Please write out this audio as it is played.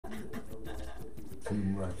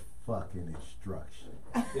fucking instruction.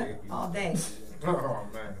 All day. Oh,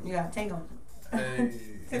 man. You gotta take them. Hey.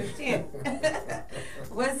 To the chin.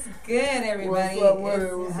 What's good, everybody? What's up with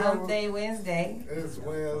it? It's Hump Day Wednesday. It's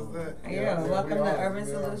Wednesday. Yeah, welcome to Urban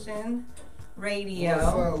Soulution Radio. What's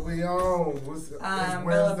up? We on. It's Bella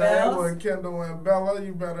Wednesday Bells. with Kendall and Bella.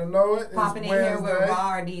 You better know it. Popping it's in Wednesday. here with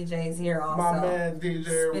Raw DJs here also. My man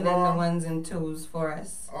DJ Spinning Raw. the ones and twos for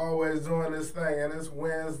us. Always doing this thing, and it's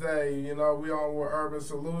Wednesday. You know, we on with Urban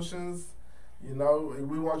Solutions. You know,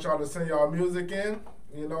 we want y'all to send y'all music in,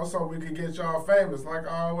 you know, so we can get y'all famous. Like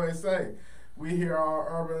I always say, we here on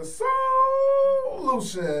Urban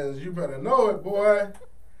Solutions. You better know it, boy.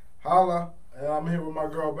 Holla. And I'm here with my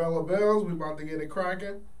girl Bella Bells. We about to get it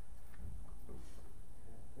cracking.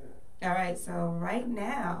 All right, so right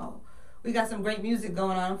now, we got some great music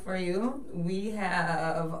going on for you. We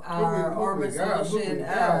have our Urban Solution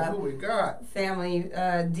Who we got? family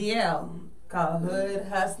DL called Hood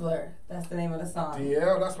Hustler. That's the name of the song.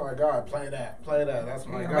 DL, that's my guy. Play that. Play that. That's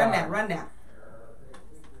my guy. Run that, run that.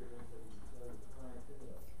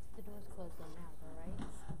 The door's closed on now, all right?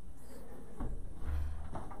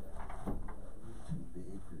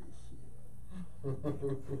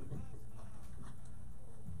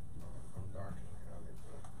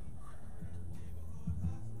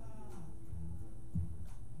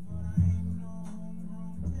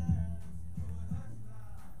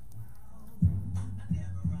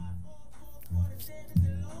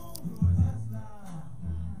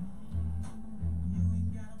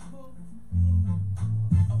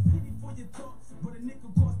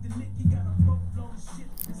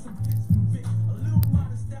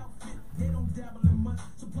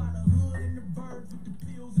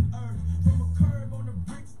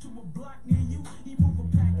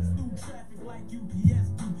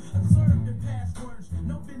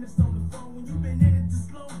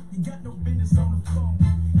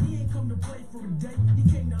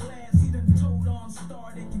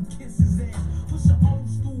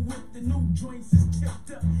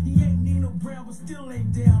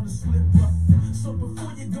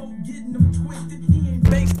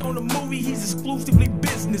 Exclusively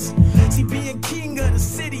business. See, being king of the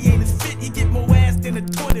city ain't as fit. He get more ass than a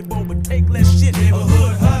toilet bowl, but take less shit. A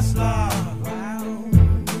hood hustler. Wow.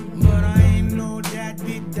 But I ain't no that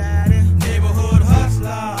big daddy. Neighborhood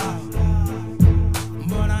hustler.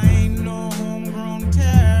 But I ain't no homegrown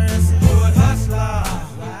terrorist. Hood hustler.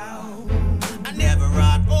 Wow. I never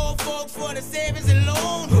robbed old folks for the savings and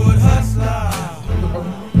loan. Hood hustler.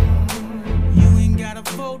 You ain't gotta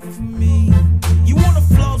vote for me. You wanna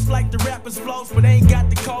floss like the rappers floss, but ain't got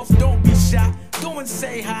the cost. Don't be shy. Go and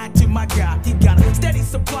say hi to my guy. He got a steady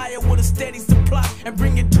supplier with a steady supply, and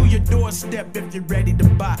bring it to your doorstep if you're ready to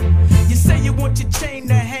buy. You say you want your chain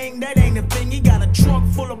to hang, that ain't a thing. He got a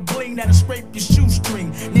trunk full of bling that'll scrape your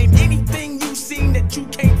shoestring. Name anything you seen that you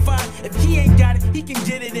can't find. If he ain't got it, he can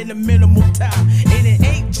get it in a minimal time. And it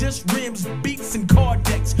ain't just rims, beats, and car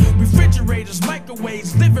decks, refrigerators,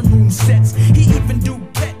 microwaves, living room sets. He even do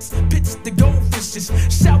pets, pits the goldfishes,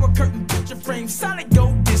 shower curtain, picture frame, solid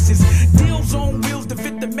gold dishes, deals on wheels to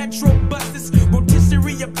fit the metro buses,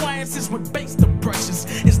 rotisserie appliances with base the brushes.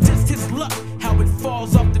 It's just his luck how it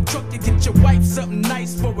falls off the truck to get your wife something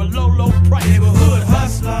nice for a low, low price. Neighborhood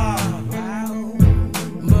hustler. Wow.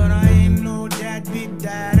 But I ain't no that big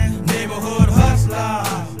daddy. Neighborhood hustler.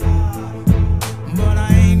 But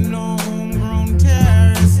I ain't no homegrown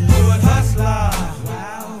terrorist. Hood hustler.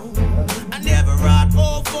 Wow. I never robbed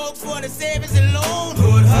old folks for the savings and loan.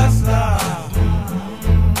 Hood hustler.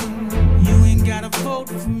 You ain't gotta vote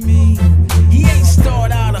for me. He ain't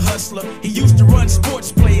started out a hustler. He used to run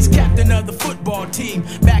sports plays, captain of the football team.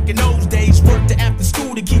 Back in those days, worked after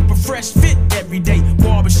school to keep a fresh fit every day.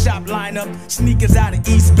 Barbershop lineup, sneakers out of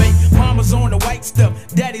East Bay. Mama's on the white stuff,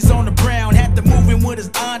 daddy's on the brown. Had to move in with his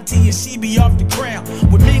auntie and she be off the ground.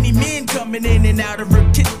 With many men coming in and out of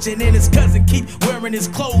her kitchen, and his cousin keep wearing his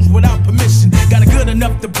clothes without permission. Got a good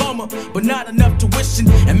enough diploma, but not enough tuition.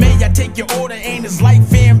 And may I take your order, ain't his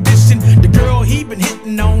life ambition. The girl he been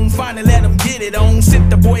hitting on, finally let him get it on. Sent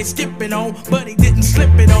the boy skipping on, but he didn't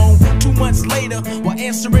slip it on. 2 months later, while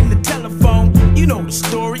answering the telephone, you know the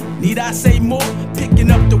story, need I say more?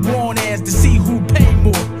 Picking up the worn ads to see who pay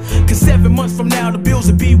more. Cause 7 months from now the bills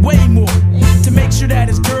will be way more. To make sure that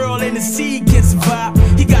his girl and his seed can survive,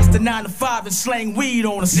 he got the 9 to 5 and slang weed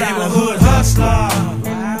on the side. Neighborhood hustler.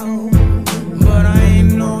 Wow. But I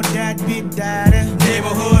ain't no that big daddy.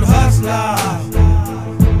 Neighborhood hustler.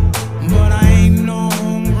 But I ain't no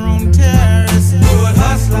homegrown terrorist. Hood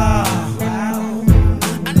hustler. Wow.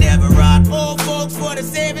 I never robbed old folks for the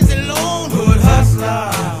savings and loan. Hood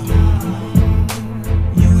hustler.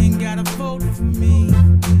 You ain't gotta vote for me.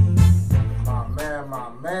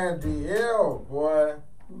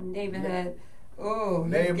 Neighborhood. Oh,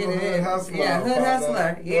 Neighborhood hustler. Yeah, hood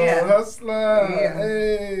hustler. Yeah. Yeah. Hustler. Yeah.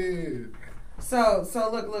 Hey. So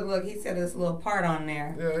look. He said this little part on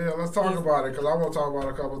there. Yeah. Let's talk about it because I want to talk about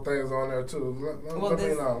a couple things on there too. Let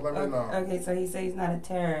me know. Okay, so he said he's not a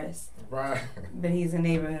terrorist. Right. But he's a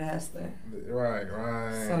neighborhood hustler. Right.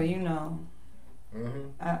 So you know,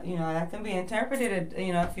 that can be interpreted,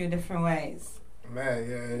 a few different ways. Man,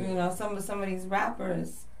 yeah. Some of these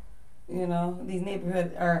rappers, these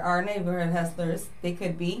neighborhood or our neighborhood hustlers, they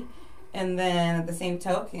could be, and then at the same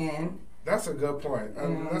token. That's a good point.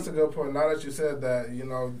 That's a good point. Now that you said that,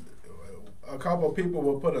 a couple of people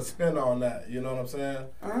will put a spin on that. You know what I'm saying?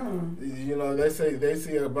 They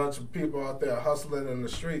see a bunch of people out there hustling in the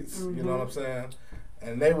streets. You know what I'm saying?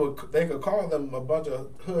 And they could call them a bunch of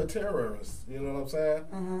hood terrorists. You know what I'm saying?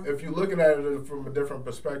 If you're looking at it from a different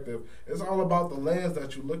perspective, it's all about the lens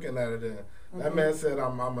that you're looking at it in. That man said,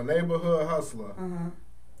 "I'm a neighborhood hustler. I'm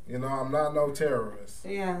not no terrorist."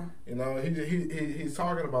 Yeah. He's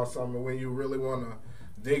talking about something when you really want to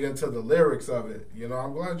dig into the lyrics of it.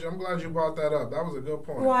 I'm glad you brought that up. That was a good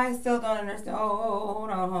point. Well, I still don't understand. Oh, hold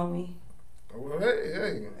on, homie. Well,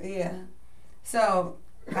 hey. Yeah. So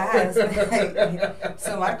I had to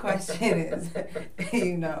so my question is,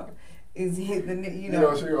 is he the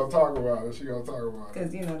she gonna talk about it. She gonna talk about it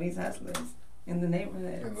because these hustlers in the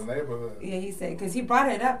neighborhood. Yeah, he said because he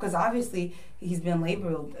brought it up because obviously he's been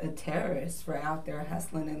labeled a terrorist for out there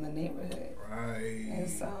hustling in the neighborhood. Right. And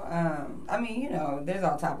so there's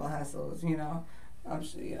all type of hustles. I'm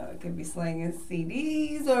sure it could be slanging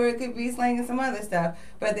CDs or it could be slanging some other stuff.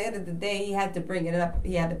 But at the end of the day, he had to bring it up.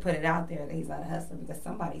 He had to put it out there that he's not a hustler because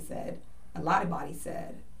a lot of body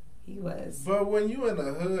said he was. But when you in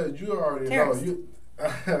the hood, you already terrorist. know.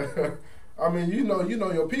 I mean, you know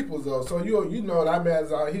your peoples though. So you know that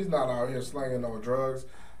man's out. He's not out here slanging no drugs,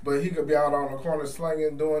 but he could be out on the corner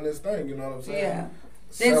slanging, doing this thing. You know what I'm saying? Yeah.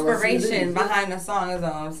 The inspiration behind the song is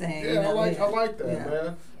all I'm saying. Yeah, I like that,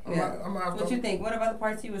 man. What you think? What about the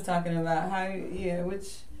parts he was talking about?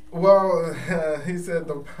 Well, he said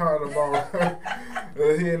the part about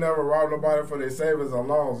he ain't never robbed nobody for their savings or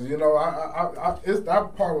loans.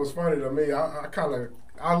 That part was funny to me.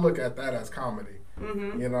 I look at that as comedy.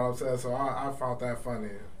 You know what I'm saying? So I found that funny.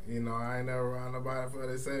 I ain't never robbed nobody for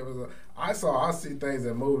their savings. I see things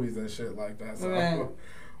in movies and shit like that. So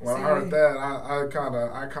when I heard that, I kind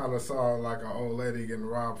of saw like an old lady getting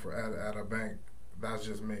robbed at a bank. That's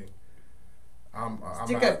just me.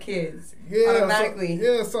 Stick up kids. Yeah, automatically.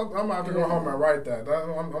 I'm gonna have to go home and write that.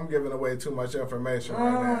 I'm giving away too much information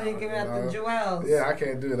right now. You're giving out the jewels. Yeah, I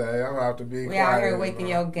can't do that. I'm gonna have to be. We out here waking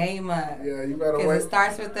your game up. Yeah, you better wait. Because it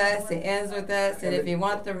starts with us, it ends with us, and if you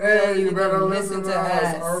want the real, you better listen to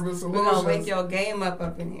us. Urban Solutions. We're gonna wake your game up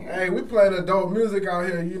in here. Hey, we play the dope music out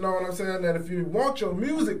here. You know what I'm saying? That if you want your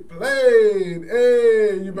music played,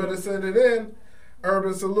 you better send it in.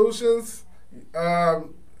 Urban Solutions.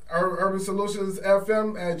 Urban Solutions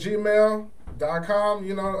FM at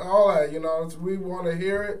gmail.com. All that. We want to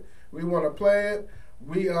hear it. We want to play it.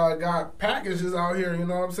 We got packages out here. You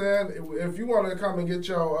know what I'm saying? If you want to come and get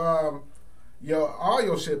your all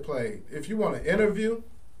your shit played, if you want an interview,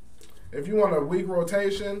 if you want a week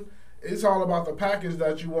rotation, it's all about the package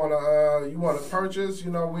that you want to purchase.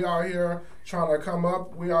 We out here trying to come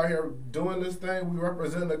up. We out here doing this thing. We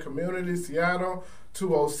represent the community, Seattle.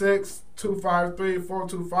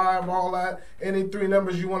 206-253-425, all that. Any three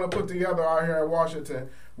numbers you want to put together out here in Washington,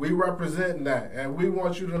 we represent that. And we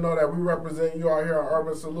want you to know that we represent you out here on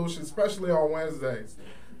Urban Solutions, especially on Wednesdays.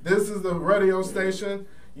 This is the radio station.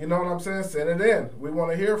 You know what I'm saying? Send it in. We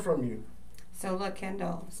want to hear from you. So look,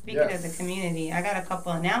 Kendall, speaking of the community, I got a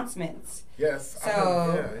couple announcements. Yes.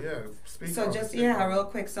 Real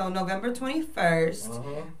quick. So November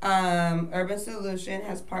 21st, Urban Solution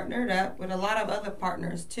has partnered up with a lot of other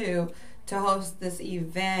partners too to host this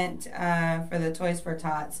event for the Toys for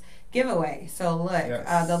Tots giveaway. So look,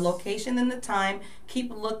 the location and the time,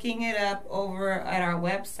 keep looking it up over at our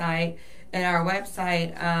website. And our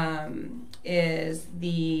website is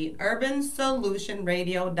the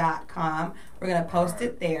urbansolutionradio.com. We're going to post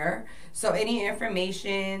it there. So any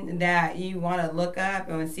information that you want to look up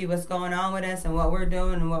and see what's going on with us and what we're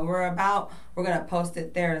doing and what we're about, we're going to post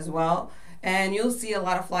it there as well. And you'll see a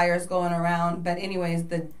lot of flyers going around. But anyways,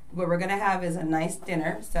 what we're going to have is a nice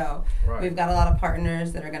dinner. So we've got a lot of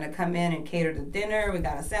partners that are going to come in and cater the dinner. We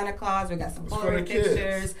got a Santa Claus. We got some Polaroid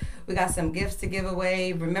pictures. We got some gifts to give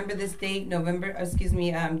away. Remember this date, December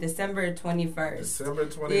 21st. December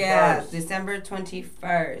 21st. Yeah, December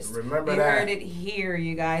 21st. Remember you that. You heard it here,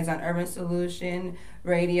 you guys, on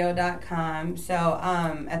urbansolutionradio.com. So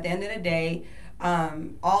at the end of the day,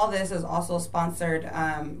 All this is also sponsored.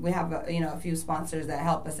 We have a few sponsors that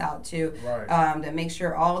help us out too, right. to make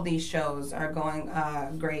sure all these shows are going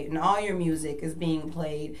great and all your music is being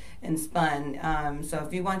played and spun. So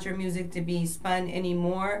if you want your music to be spun any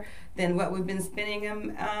more than what we've been spinning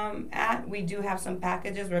them at, we do have some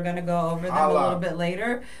packages. We're going to go over them a little bit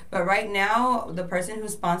later. But right now, the person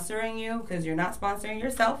who's sponsoring you, because you're not sponsoring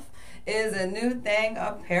yourself, is A New Thing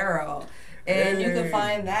Apparel. And you can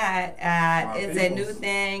find that at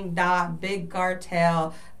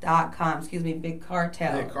itsanewthing.bigcartel.com. Excuse me,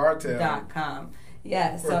 bigcartel.com.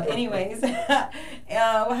 Yeah, so anyways,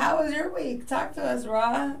 how was your week? Talk to us,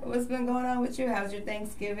 Raw. What's been going on with you? How's your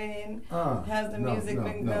Thanksgiving? How's the music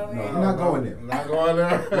been going? No, we're not going there. Not going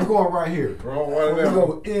there? We're going right here. We're on one of them. We're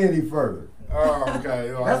going any further. Oh,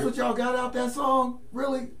 okay. That's what y'all got out that song?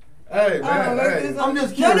 Really? Hey, man, hey. I'm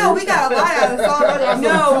just curious. No, we got a lot out of the song.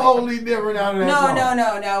 No, totally different out of that song.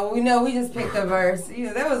 No. We just picked the verse.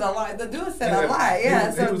 There was a lot. The dude said a lot.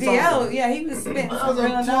 Yeah, so DL, he was spitting some real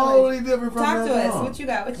knowledge. Totally different from Talk that to us. song. What you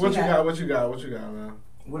got? What you got, man?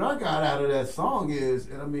 What I got out of that song is,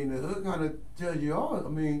 and I mean, the hood kind of tells you all, I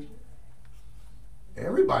mean,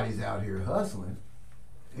 everybody's out here hustling.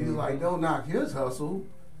 He's like, don't knock his hustle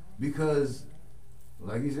because,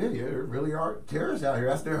 like he said, there really are terrorists out here.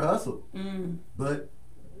 That's their hustle. But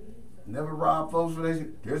never rob folks for their.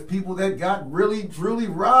 There's people that got really, truly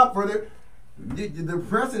robbed for their. The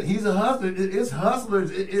president, he's a hustler. It's hustlers.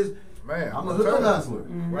 It is. Man, I'm a hood hustler.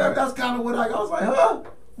 Right. That's kind of what I was like, huh?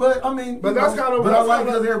 But I mean, but that's kind of. But I like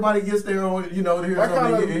because everybody gets their own, here's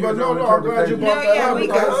something. But I'm glad you brought that up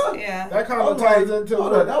because that kind of ties into.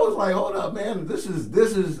 That was like, hold up, man. This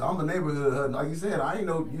is. I'm a neighborhood, like you said. I ain't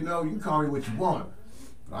know. You can call me what you want.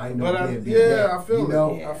 I ain't know. I feel it. I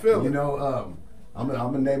feel it.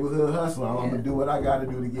 I'm a neighborhood hustler. I'm gonna do what I got to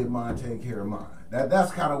do to get mine, take care of mine.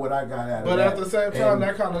 That's kind of what I got out of But that. at the same time,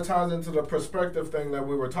 that kind of ties into the perspective thing that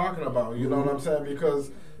we were talking about. You know what I'm saying? Because,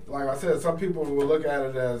 like I said, some people will look at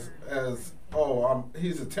it as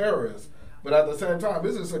he's a terrorist. But at the same time,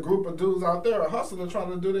 it's just a group of dudes out there hustling, trying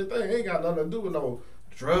to do their thing. It ain't got nothing to do with no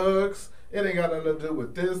drugs. It ain't got nothing to do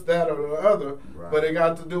with this, that, or the other. Right. But it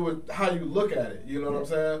got to do with how you look at it. You know what I'm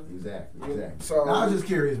saying? Exactly. So I was just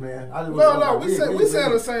curious, man. We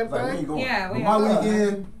saying the same thing. Yeah, my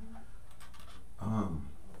weekend. I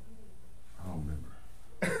don't remember.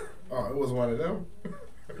 Oh, it was one of them.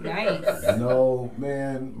 Nice. No,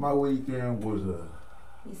 man, my weekend was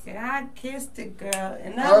He said, I kissed a girl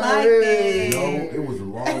and I liked it. No, it was a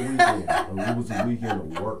long weekend. It was a weekend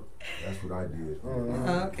of work. That's what I did.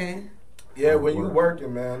 Okay. Yeah, when you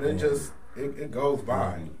working, man, it goes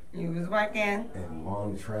by. You was working. And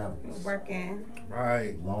long travels. You was working.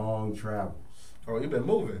 Right. Long travels. Oh, you been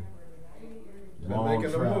moving. Long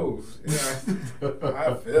making travels. the moves. Yeah.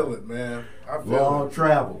 I feel it, man. Long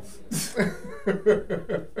travels.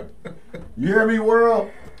 You hear me, world?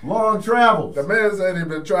 Long travels. The man said he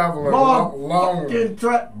been traveling long.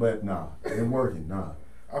 But nah, ain't working. Nah.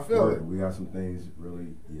 I feel it. We got some things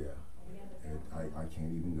really, I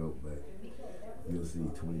can't even go, but you'll see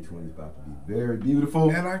 2020 is about to be very beautiful.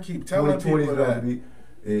 And I keep telling people that.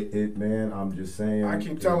 Man, I'm just saying. I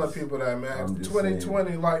keep telling people that, man.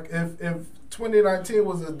 2020, like if 2019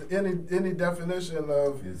 was any definition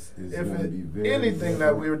of anything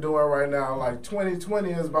that we're doing right now, like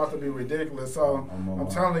 2020 is about to be ridiculous. So I'm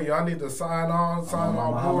telling you, I need to sign on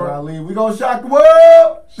board. We gonna shock the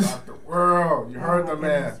world. Shock the world. You heard the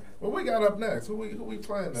man. What we got up next? Who we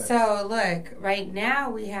playing next? So look, right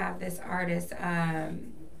now we have this artist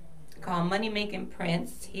called Money Making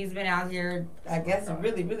Prince. He's been out here, I guess,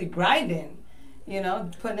 really, really grinding.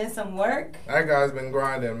 Putting in some work. That guy's been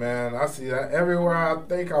grinding, man. I see that everywhere I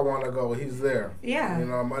think I want to go. He's there. Yeah.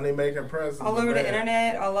 Money Making Prince. All over the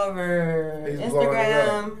internet, all over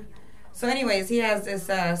Instagram. So, anyways, he has this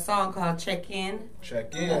song called Check In.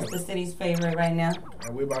 Check In. That's the city's favorite right now.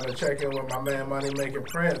 And we about to check in with my man Money Making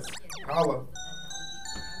Prince. Holla.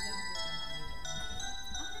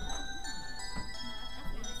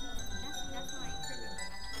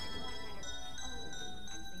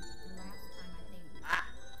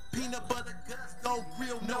 Peanut butter guts go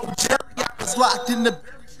real, no jelly. I was locked in the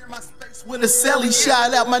berry, share my space with a celly.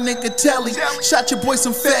 Shout out my nigga Telly. Shot your boy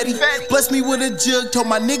some fatty. Bless me with a jug. Told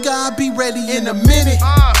my nigga I'll be ready in a minute.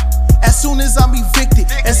 As soon as I'm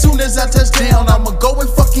evicted, as soon as I touch down, I'ma go and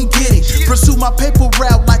fucking get it. Pursue my paper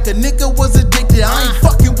route like a nigga was addicted. I ain't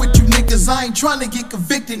fucking with you niggas, I ain't trying to get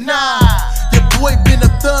convicted, nah. Your boy been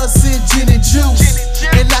a thug since gin and juice.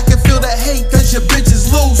 And I can feel the hate cause your bitch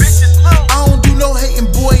is loose. I don't do no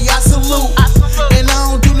hating, boy, I salute. And I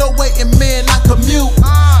don't do no waiting, man, I commute.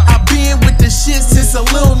 I been with the shit since a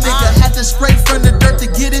little nigga. Had to scrape from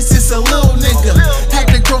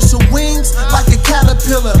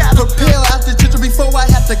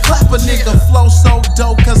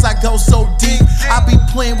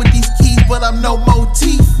but I'm no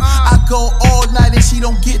motif. I go all night and she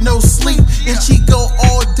don't get no sleep. And she go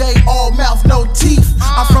all day, all mouth, no teeth.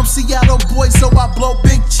 I'm from Seattle, boy, so I blow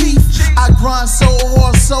Big Chief. I grind so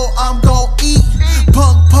hard, so I'm gon' eat.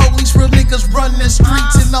 Punk police, real niggas run the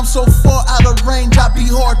streets. And I'm so far out of range, I be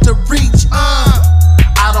hard to reach.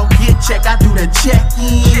 I don't get check, I do the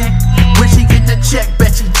check-in. When she get the check,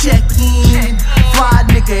 bet she check in. Fly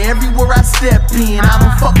nigga everywhere I step in. I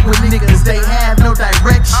don't fuck with niggas, they have no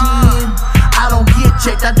direction. I don't get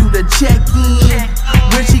checked, I do the check-in.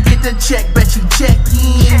 When she get the check, bet she check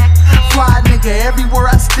in. Fly nigga everywhere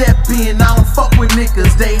I step in. I don't fuck with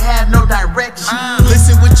niggas, they have no direction.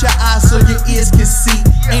 Listen with your eyes so your ears can see.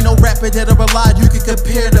 Ain't no rapper that'll rely, you can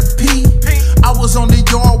compare to P. I was on the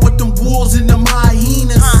yard with them wolves and them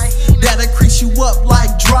hyenas that'll crease you up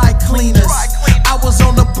like dry cleaners. I was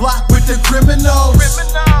on the block with the criminals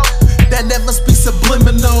that never speak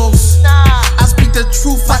subliminals. I speak the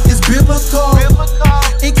truth like it's biblical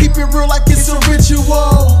and keep it real like it's a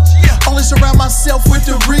ritual. Only surround myself with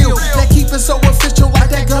the real that keep it so official like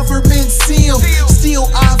that government seal. Still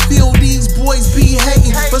I feel these boys be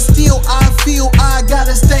hating, but still I feel I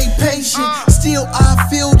gotta stay patient. Still I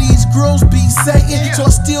feel these girls be Satan, so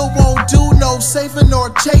I still won't do no saving or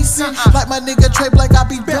chasing. Like my nigga Trey Blake, I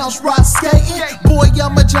be bounce rock skating. Boy,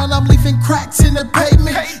 I'm a John, I'm leaving cracks in the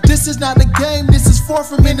pavement. This is not a game, this is far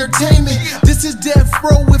from entertainment. This is death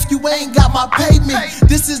row if you ain't got my payment.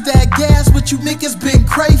 This is that gas what you niggas been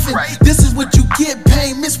craving. This is what you get,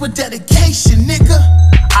 pain mixed with dedication, nigga.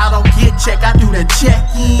 I don't get check, I do the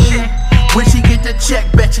check-in. When she get the check,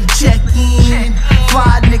 bet she check in.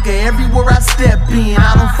 Fly nigga everywhere I step in.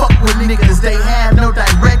 I don't fuck with niggas, they have no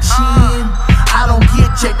direction. I don't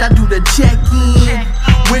get checked, I do the check-in.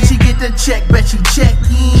 When she get the check, bet she check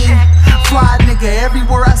in. Fly nigga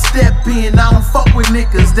everywhere I step in. I don't fuck with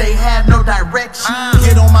niggas, they have no direction.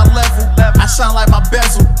 Get on my level, I shine like my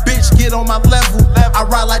bezel. Bitch, get on my level, I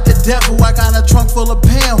ride like the devil. I got a trunk full of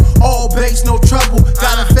pounds, all bass, no trouble.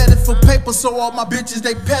 Got a fetish for paper, so all my bitches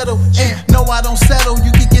they pedal. And no, I don't settle,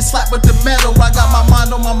 you can get slapped with the metal. I got my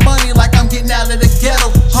mind on my money like I'm getting out of the ghetto.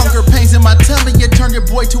 Hunger pains in my tummy, you turn your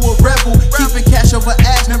boy to a rebel. Keeping cash over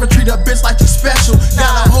ass, never treat a bitch like you special.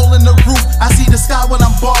 Got a hole in the roof, I see the sky when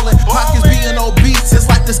I'm ballin'. Pockets being obese, it's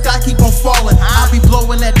like the sky keep on falling. I be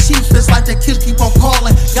blowing that cheap, it's like the kids keep on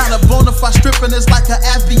calling. Got a bona fide stripping, it's like her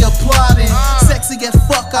ass be applauding. Sexy as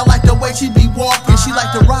fuck, I like the way she be walking. She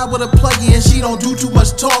like to ride with a pluggy and she don't do too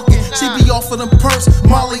much talking. She be off of them purse,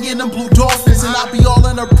 Molly in them blue dolphins. And I be all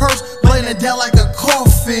in her purse, laying it down like a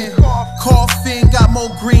coffin. Coffin, got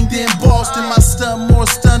more green than Boston. My stun more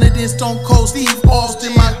stunning than Stone Cold Steve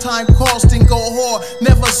Austin. My time costing, go hard,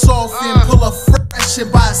 never soften. Pull a fresh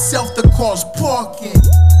and by itself the cost parking.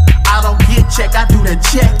 I don't get check, I do the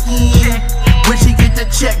check-in. When she get the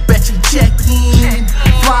check, bet she check in.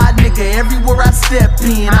 Fly nigga everywhere I step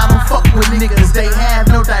in. I don't fuck with niggas, they have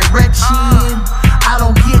no direction. I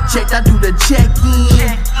don't get checked, I do the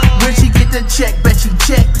check-in. When she get the check, bet she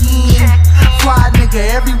check in. Fly nigga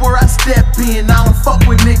everywhere I step in. I don't fuck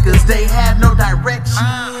with niggas, they have no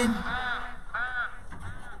direction.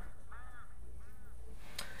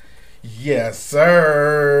 Yes,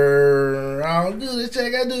 sir. I don't do the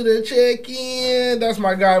check, I do the check-in. That's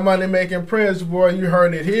my guy, Money Making Prince, boy. You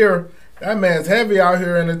heard it here. That man's heavy out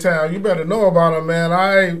here in the town. You better know about him, man.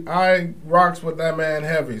 I rocks with that man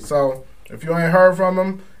heavy. So if you ain't heard from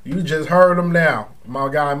him, you just heard him now. My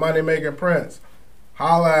guy, Money Making Prince.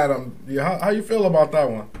 Holla at him. How you feel about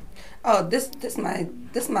that one? Oh, this my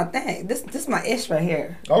thing. This my ish right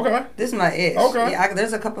here. Okay. This my ish. Okay. Yeah,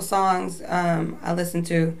 there's a couple songs I listen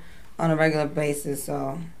to on a regular basis,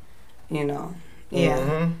 so you know, yeah.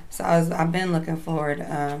 Mm-hmm. So I've been looking forward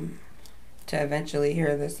to eventually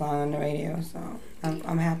hear this song on the radio. So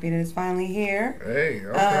I'm happy that it's finally here. Hey,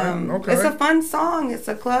 okay, okay. It's a fun song. It's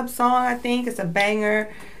a club song. I think it's a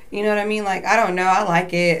banger. You know what I mean? Like, I don't know. I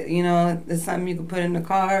like it. You know, it's something you can put in the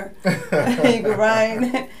car. You can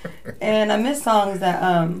ride. And I miss songs that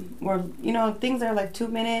were, you know, things that are like 2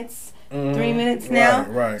 minutes, 3 minutes now.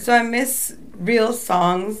 Right. So I miss real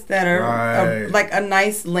songs that are like a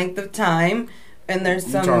nice length of time. And there's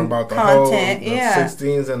some talking about the content. Whole, the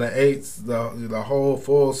 16s and the 8s, the whole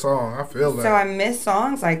full song. I feel that. So I miss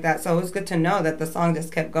songs like that. So it was good to know that the song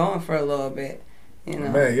just kept going for a little bit. You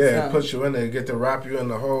know, man, yeah, it puts you in there, get to wrap you in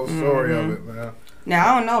the whole story of it, man.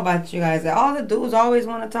 Now I don't know about you guys. All the dudes always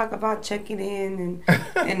want to talk about checking in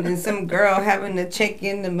and then some girl having to check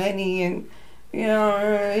in the money and you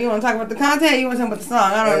know you want to talk about the content. You want to talk about the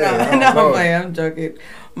song. I don't know. No, I'm playing. I'm joking.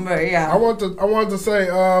 But yeah, I want to say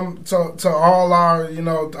to all our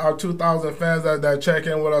our 2000 fans that check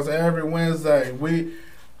in with us every Wednesday.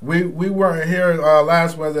 we weren't here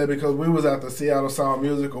last Wednesday because we was at the Seattle Sound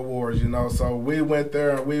Music Awards, you know. So we went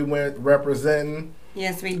there and we went representing.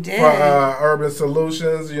 Yes, we did. For Urban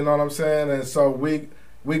Solutions, you know what I'm saying? And so we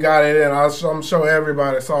got it in. I'm sure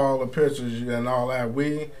everybody saw all the pictures and all that.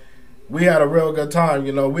 We had a real good time,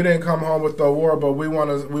 you know. We didn't come home with the award, but we want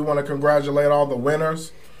to congratulate all the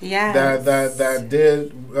winners. Yes. That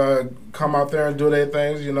did come out there and do their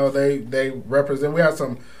things. You know, they represent. We had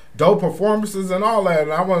some dope performances and all that.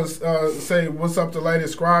 And I want to say what's up to Lady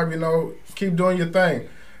Scribe. You know, keep doing your thing.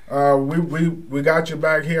 We got you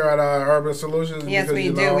back here at Urban Solutions. Yes, because, we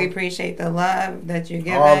you do. know, We appreciate the love that you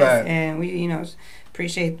give all us, that. and we,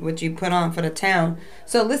 appreciate what you put on for the town.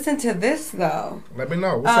 So listen to this though. Let me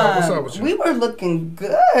know what's up with you. We were looking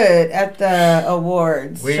good at the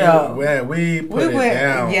awards show. We put it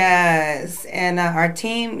down. Yes, and our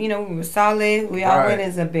team, we were solid. We all went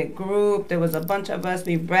as a big group. There was a bunch of us.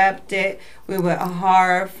 We repped it. We went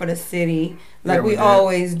hard for the city, like we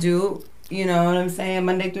always do. You know what I'm saying?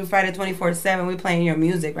 Monday through Friday, 24/7, we playing your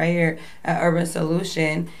music right here at Urban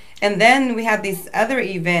Solution. And then we had this other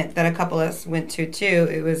event that a couple of us went to too.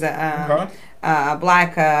 It was a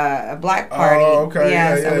black party. Oh, okay.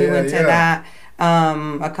 Yeah, so we went to that.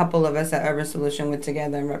 A couple of us at Urban Solution went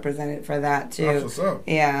together and represented for that too. That's what's up.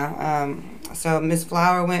 Yeah. So Miss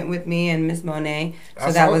Flower went with me and Miss Monet. So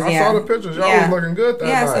I saw the pictures. Y'all was looking good that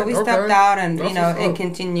night. Yeah, so we stepped out and That's and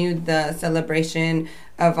continued the celebration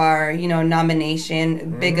of our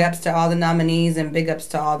nomination. Big ups to all the nominees and big ups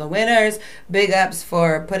to all the winners. Big ups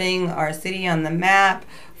for putting our city on the map.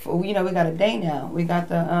 We got a day now. We got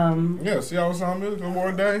the Seattle Sound Music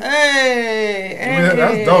Award Day. Hey,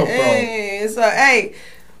 that's dope, hey. So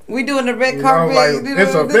we doing the red carpet.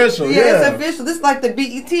 It's official. It's official. This is like the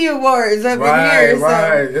BET Awards up in here.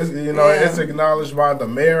 Right. So, it's acknowledged by the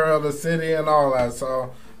mayor of the city and all that.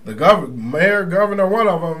 So the governor, one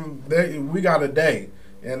of them, we got a day,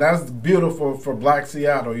 and that's beautiful for Black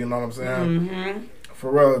Seattle. You know what I'm saying? Mm-hmm.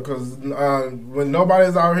 For real, because when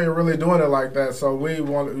nobody's out here really doing it like that, so we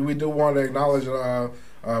do want to acknowledge a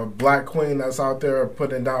Black queen that's out there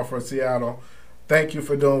putting it down for Seattle. Thank you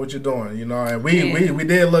for doing what you're doing, and we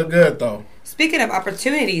did look good though. Speaking of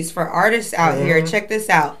opportunities for artists out here, check this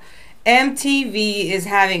out. MTV is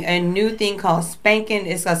having a new thing called Spankin'.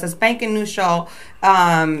 It's a spanking new show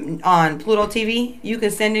on Pluto TV. You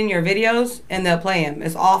can send in your videos and they'll play them.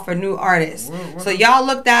 It's all for new artists. So y'all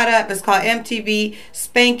look that up. It's called MTV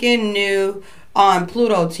Spankin' New on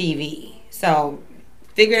Pluto TV. So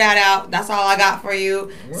figure that out. That's all I got for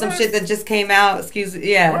you. What? Some shit that just came out. Excuse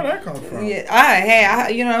me. Yeah. Where'd that come from? Yeah.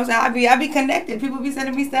 Hey, you know what I'm saying? I be connected. People be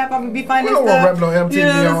sending me stuff. I be finding stuff. We don't rep no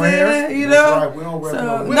MTV on here. You know? Right. We don't rep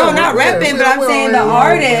not repping, but I'm saying the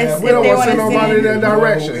artists. We don't want to send nobody in that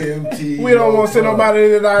direction. We don't want to send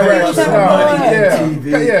nobody in that direction.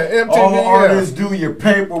 MTV. All artists do your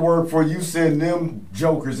paperwork for you. Send them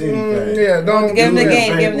jokers anything. Don't give them the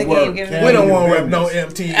game. Give them the game. We don't want to rep no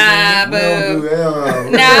MTV.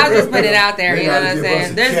 I'll just put it out there. You know what I'm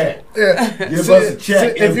saying? Give us a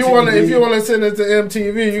check. If you want to send it to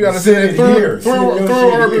MTV, you got to send it through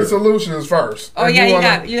Urban Solutions first. Oh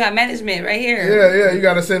yeah, you got management right here. Yeah, you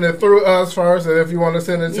got to send it through us first, and if you want to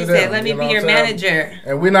send it to them, said, let me be your manager.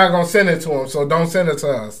 And we're not gonna send it to them, so don't send it to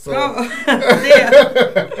us. So.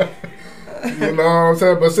 You know what I'm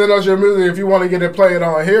saying? But send us your music if you want to get it played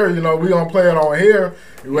on here. We gonna play it on here.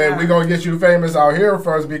 Yeah. We gonna get you famous out here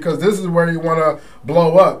first because this is where you want to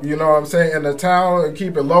blow up. You know what I'm saying? In the town and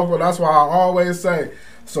keep it local. That's why I always say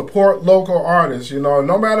support local artists.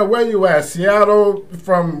 No matter where you at, Seattle,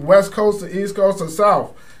 from West Coast to East Coast to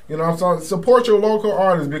South. So support your local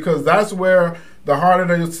artists because that's where the heart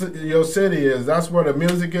of your city is. That's where the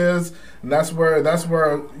music is, and that's where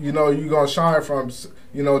you're gonna shine from.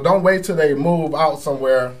 Don't wait till they move out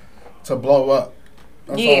somewhere to blow up.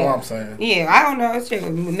 That's all I'm saying. Yeah, I don't know. It's true.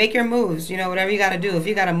 Make your moves. Whatever you got to do. If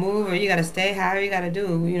you got to move or you got to stay, however you got to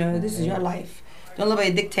do. This is your life. Don't let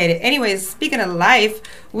nobody dictate it. Anyways, speaking of life,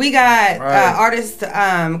 we got artist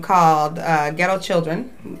called Ghetto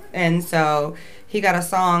Children, and so he got a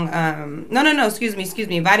song. Excuse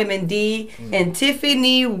me. Vitamin D and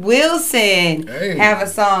Tiffany Wilson have a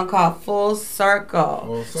song called Full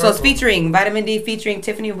Circle. So it's featuring Vitamin D featuring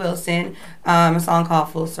Tiffany Wilson. A song called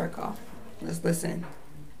Full Circle. Let's listen.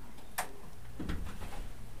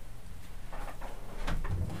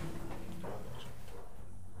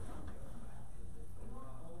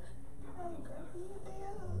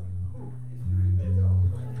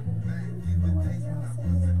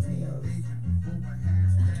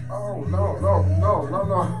 Oh, no.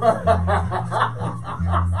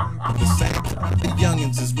 The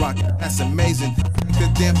youngins is rocking, that's amazing. the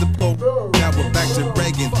damn deplorable. Now we're back to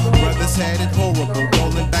Reagan. Brothers had it horrible,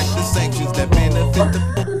 rolling back the sanctions that benefit the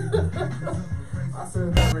I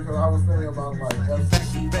said that because I was thinking about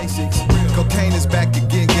like basics. Cocaine is back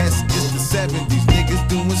again, guess it's the 70s. Niggas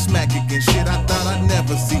doing smack again. Shit I thought I'd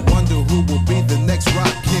never see. Wonder who will be the next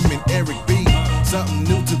Rock, him and Eric B. Something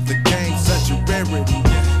new to the game, such a rarity.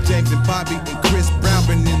 James and Bobby and Chris Brown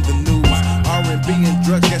been in the news. R&B and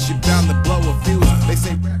drugs, guess you bound to blow a fuse. They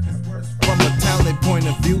say rap is worse from a talent point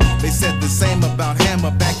of view. They said the same about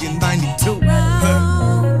Hammer back in 92.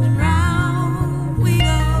 Round, round we go.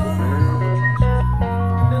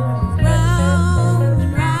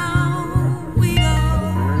 Round, round we go.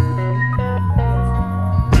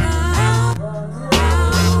 Round, round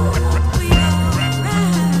we go.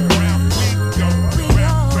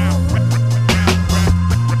 Round we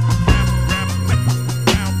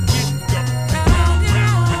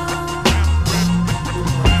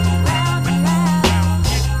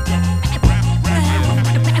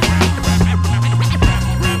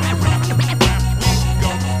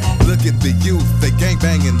Look at the youth, they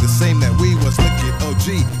gangbanging the same that we was. Look at OG,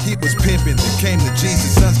 he was pimping, then came to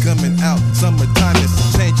Jesus. Sun's coming out, summertime is a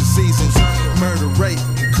change of seasons. Murder rate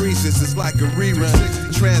increases, it's like a rerun.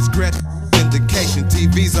 Transgression, vindication,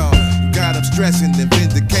 TV's on. Got him stressing, then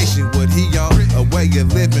vindication, what he on? A way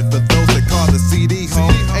of living for those that call the CD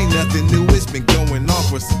home. Ain't nothing new, it's been going on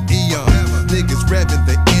for some eons. Niggas revving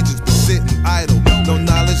the engines, but sitting idle. No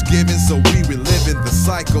knowledge given, so we reliving the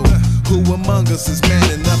cycle. Who among us is man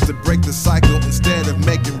enough to break the cycle instead of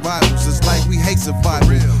making rivals? It's like we hate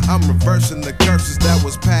survival. I'm reversing the curses that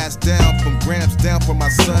was passed down from Gramps down for my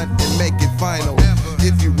son and make it final.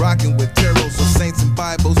 If you rockin' with tarots or saints and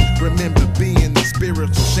Bibles, remember being the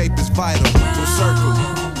spiritual shape is vital. Full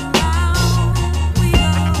circle.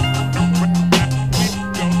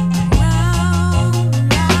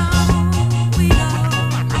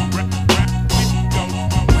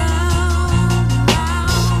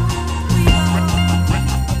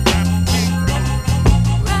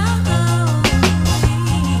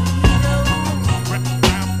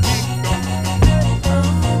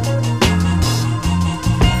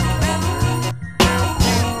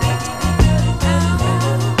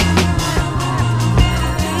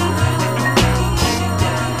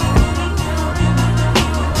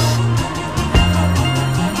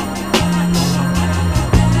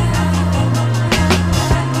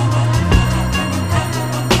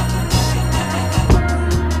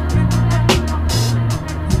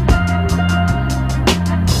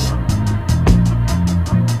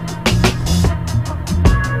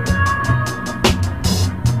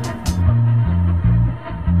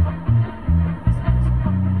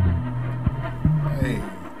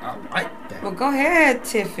 Go ahead,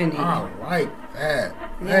 Tiffany. I like that.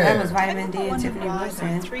 Yeah, that was Vitamin D and Tiffany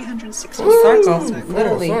Wilson. 360 Full circle,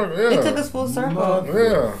 literally. circle, yeah. It took us full circle.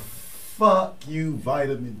 Yeah. Fuck you,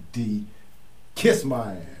 Vitamin D. Kiss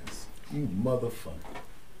my ass. You motherfucker.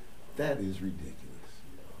 That is ridiculous.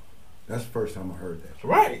 That's the first time I heard that.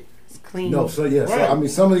 Right. It's clean. No, so yeah, so, Right. I mean,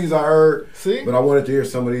 some of these I heard, See? but I wanted to hear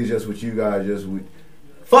some of these just with you guys, just with.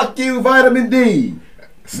 Fuck you, Vitamin D.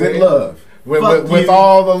 See? With love. With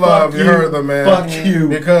all the love, you heard them, man. Fuck you.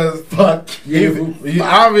 Because fuck you.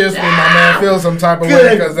 Obviously, my man feels some type of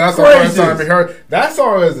way because that's the first time he heard. That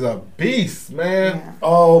song is a beast, man. Yeah.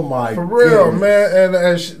 Oh my For real, goodness. man.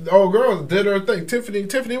 And she, old girl did her thing.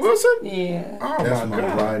 Tiffany Wilson? Yeah. Oh, That's my my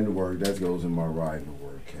God. riding to work. That goes in my riding to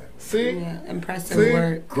work category. See? Yeah. Impressive See?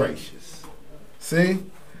 work. Gracious. See?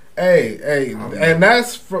 Hey, and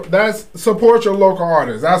that's support your local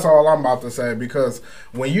artists. That's all I'm about to say, because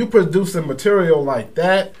when you producing material like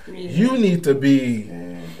that, you need to be.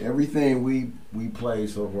 And everything we play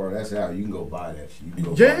so far, that's out. You can go buy that shit. You can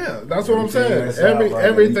go buy Yeah, it. that's what I'm saying. That's out right now.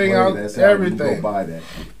 Everything You play, out, that's out. You can everything. go buy that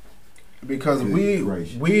shit. Because Good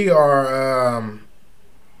gracious. we are.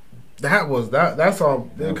 That's all.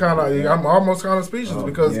 Kind of. I'm almost kind of speechless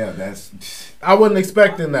because yeah, that's. I wasn't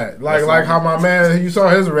expecting that. Like how my man, you saw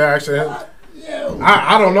his reaction. Yeah.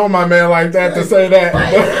 I don't know my man like that to say that.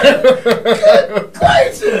 Good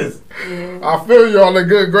gracious. I feel you on the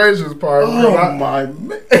good gracious part. Oh my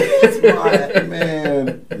man. It's my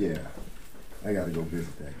man. Yeah. I gotta go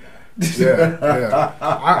visit that guy. Yeah.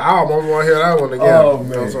 I almost want to hear that one again. Oh, You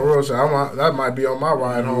know, man. some real shit. that might be on my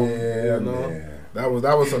ride home. Yeah, you know? man. That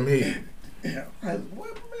was some heat. Yeah.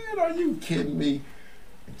 What, man, are you kidding me?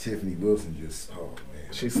 And Tiffany Wilson just, oh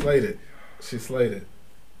man. She slayed it.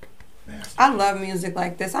 I love music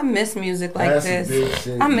like this. I miss music like That's this. big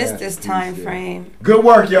shit. I miss That's this big time shit. frame. Good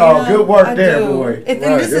work, y'all. You know, Good work I there, do. boy. And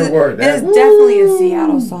Right, this good is work. it is Woo! definitely a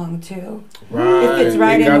Seattle song too. Right. It fits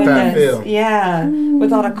right It got in with that us. feel. Yeah,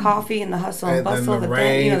 with all the coffee and the hustle and And bustle, the the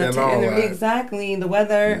rain you know, and all that. exactly the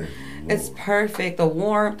weather. It's perfect. The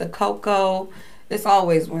warmth, the cocoa. It's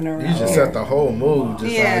always winter around You just here. set the whole mood.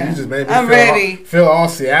 Just Yeah. you just made me I'm feel ready. feel all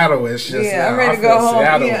Seattle-ish. Just, Yeah, I'm I ready to feel go home.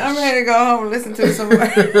 Seattle-ish. Yeah, I'm ready to go home and listen to some.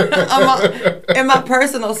 In my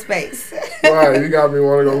personal space. Right, you got me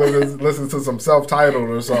want to go listen to some self-titled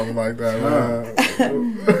or something like that,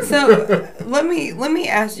 man. So let me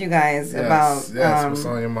ask you guys about what's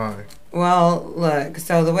on your mind? Well, look.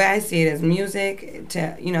 So the way I see it is music.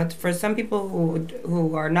 For some people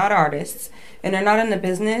who are not artists and they're not in the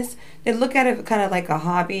business, they look at it kind of like a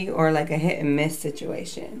hobby or like a hit and miss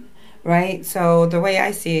situation, right? So the way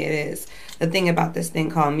I see it is the thing about this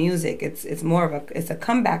thing called music. It's more of a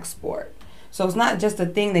comeback sport. So it's not just a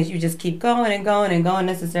thing that you just keep going and going and going.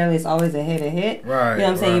 Necessarily, it's always a hit. Right. You know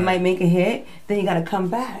what I'm saying? Right. You might make a hit, then you got to come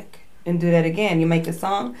back and do that again. You make a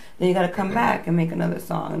song, then you got to come back and make another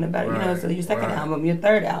song and a better, so your second album, your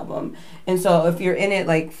third album. And so if you're in it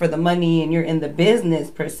like for the money and you're in the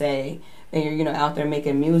business per se, and you're out there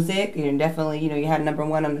making music, you're definitely you had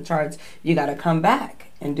 #1 on the charts. You got to come back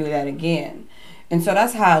and do that again. And so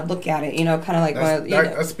that's how I look at it. Kind of like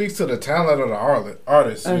that speaks to the talent of the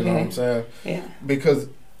artist. Okay. You know what I'm saying? Yeah. Because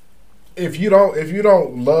if you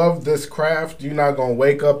don't love this craft, you're not gonna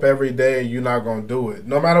wake up every day. You're not gonna do it,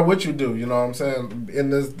 no matter what you do. You know what I'm saying? In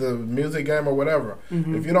the music game or whatever.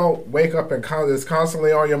 Mm-hmm. If you don't wake up and it's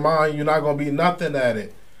constantly on your mind, you're not gonna be nothing at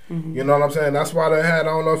it. Mm-hmm. You know what I'm saying? That's why they had. I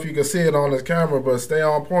don't know if you can see it on this camera, but stay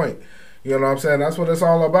on point. You know what I'm saying? That's what it's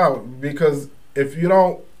all about. Because if you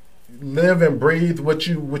don't live and breathe what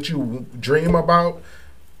you dream about,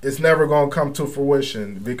 it's never gonna come to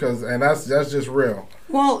fruition. And that's just real.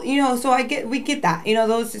 Well, so we get that,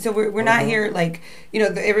 those. So we're not here like,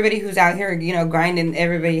 everybody who's out here, grinding.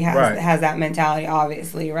 Everybody has that mentality,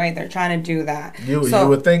 obviously, right? They're trying to do that. You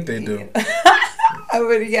would think they do. I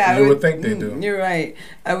would, yeah. You would think they do. You're right.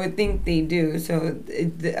 I would think they do. So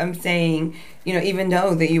I'm saying, even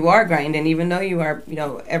though that you are grinding, even though you are,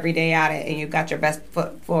 every day at it, and you've got your best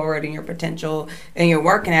foot forward and your potential, and you're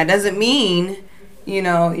working at, doesn't mean, you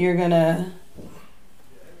got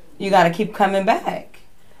to keep coming back.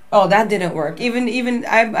 Oh, that didn't work. Even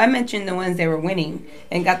I mentioned the ones that were winning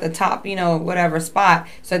and got the top, whatever spot.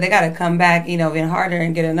 So they got to come back, even harder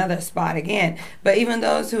and get another spot again. But even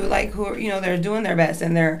those who are, they're doing their best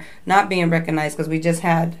and they're not being recognized, because we just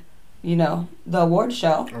had, the award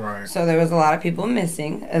show. Right. So there was a lot of people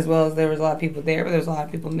missing, as well as there was a lot of people there, but there was a lot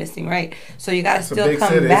of people missing, right? So you got to still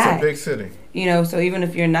come back. It's a big city. So even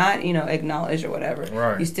if you're not, acknowledged or whatever,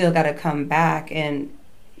 right, you still got to come back and,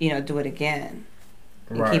 do it again.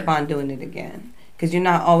 And keep on doing it again, because you're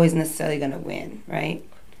not always necessarily going to win, right?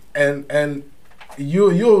 And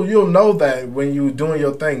you'll know that when you're doing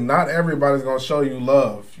your thing. Not everybody's gonna show you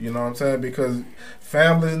love. You know what I'm saying? Because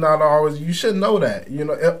family's not always. You should know that.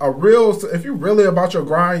 If you're really about your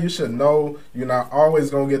grind, you should know you're not always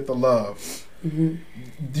gonna get the love. Mm-hmm.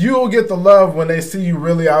 You'll get the love when they see you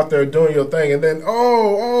really out there doing your thing, and then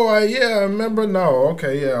yeah, I remember. No,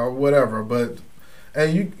 okay, yeah, whatever. But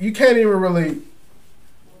you can't even really.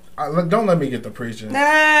 Don't let me get the preaching.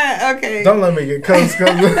 Okay. Don't let me get cause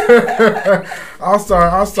I'll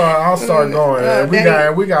start going.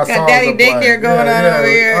 We got songs Daddy to play. daycare going on over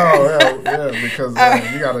here. Oh yeah, because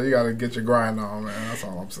you gotta get your grind on, man. That's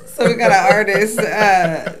all I'm saying. So we got an artist,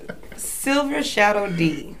 Silver Shadow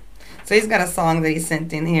D. So he's got a song that he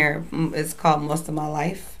sent in here. It's called "Most of My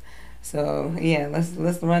Life." So yeah,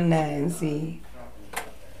 let's run that and see.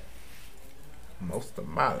 Most of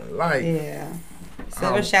my life. Yeah.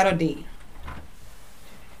 Silver Shadow D.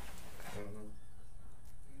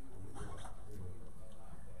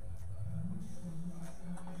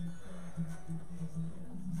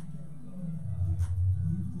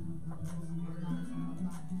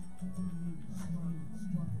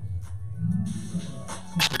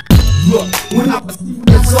 Look, when I was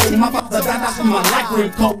years old, my father died out of my life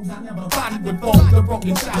ring cold. I never body with both the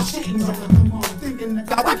broken child shitting on the thinking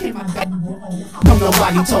that I came out that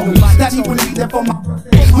nobody told me that he wouldn't be there for my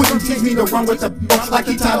birthday. Wouldn't teach me to run with the boss like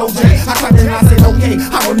he told OJ. I cried and I said, okay,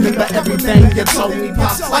 I remember everything you told me,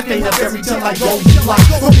 pops. Like ain't a fairy tale like gold like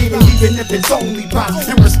forgetting even if it's only pops.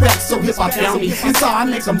 And respect, so hip hop found me. And so I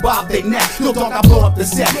make them bob their neck. Little dog, I blow up the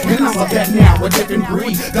set. And I'm a vet now, a different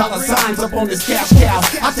breed. Dollar signs up on this cash cow.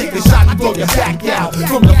 I take a shot and blow your back out.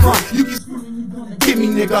 From the front, you can give me,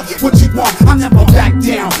 nigga, what you want. I never back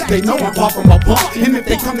down. They know I'm far from a punk, and if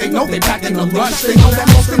they come, they know they back in the lunch. They know that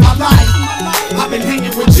most of my life I've been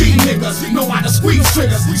hanging with G niggas, know how to squeeze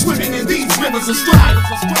triggers, swimming in these rivers of strife.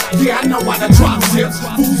 Yeah, I know how to drop zips,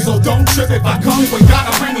 fool, so don't trip if I come with God,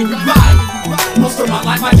 I'm bringing you life. Most of my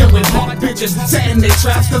life I deal with punk bitches, setting their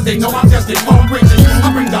traps cause they know I'm destined for riches. I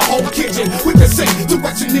bring the whole kitchen with the same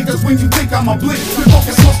direction niggas when you think I'm a blitz. Been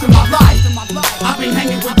focused most of my life. I've been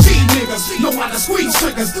hanging with G niggas, know how to squeeze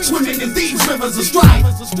triggers, swimming in these rivers of strife.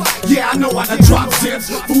 Yeah, I know how to drop zips,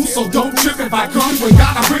 fool, so don't trip if I come with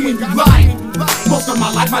God, I'm bringing you life. Most of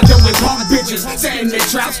my life I deal with punk bitches, setting their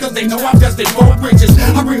traps cause they know I'm destined for riches.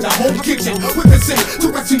 I bring the whole kitchen with the same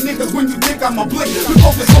direction niggas when you think I'm a blitz. Been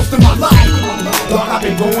focused most of my life. Dog, I've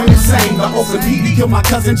been going insane. The OCD killed my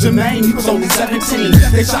cousin Jermaine, he was only 17.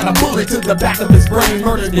 They shot a bullet to the back of his brain,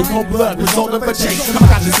 murdered in cold blood, result of a chase. I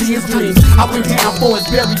got to see his dreams. I went down for his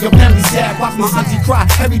burial, family sad. Watched my auntie cry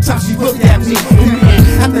every time she looked at me. And man,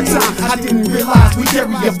 at the time I didn't realize we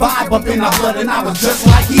carry a vibe up in our blood, and I was just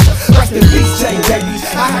like he. Rest in peace, J, baby.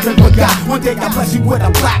 I haven't forgot. One day I bless you with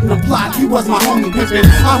a platinum plot. He was my homie pimpin'.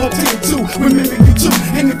 I hope to too, remember you too.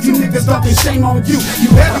 And if you niggas don't, then shame on you. You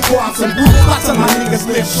better pour out some brew. Lots of my niggas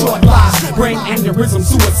live short lives, brain aneurysm,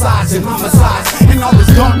 suicides, and homicides. And all this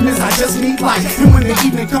darkness, I just need light. And when the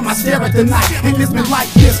evening come, I stare at the night. And it's been like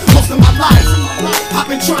this most of my life. I've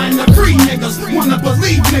been trying to free niggas, wanna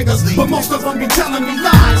believe niggas, but most of them be telling me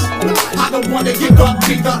lies. I don't wanna give up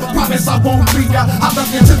either, promise I won't leave ya. I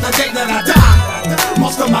love you till the day that I die.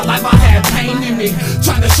 Most of my life I had pain in me,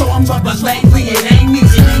 trying to show them love, but lately it ain't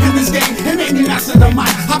easy. In this game, it made me master the mic.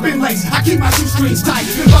 I've been laced, I keep my shoestrings tight,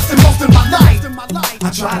 been busting most of my life. I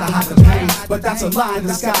try to hide the pain, but that's a lie in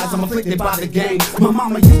disguise. I'm afflicted by the game. My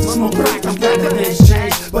mama used to smoke crack, I'm glad that things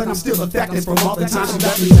changed, but I'm still affected from all the time she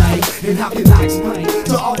left me lame. And how can I explain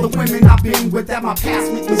to all the women I've been with that my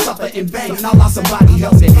past makes me suffer in vain? And I lost somebody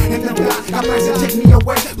help me, and then God plans to take me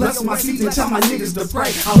away. Bless my seeds and tell my niggas to pray.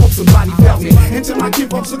 I hope somebody felt me. And to my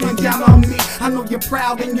kinfolks looking down on me, I know you're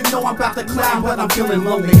proud and you know I'm about to clown, but I'm feeling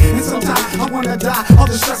lonely. And sometimes I wanna die. All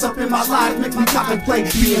the stress up in my life makes me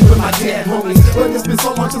contemplate being with my dead homies. But it's been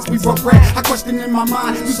so long since we broke bread. I question in my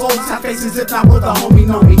mind, these old time faces if not with a homie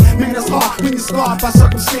know me. Man, it's hard when you're scarred by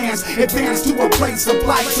circumstance. Advance to a place of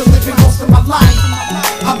life to living most of my life.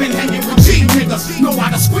 I've been hanging with G niggas, know how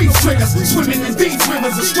to squeeze triggers, swimming in these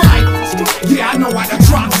rivers of strife. Yeah, I know how to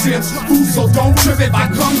drop zips, ooh, so don't trip if I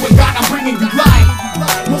come with God, I'm bringing you life.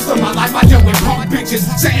 Most of my life I deal with punk bitches,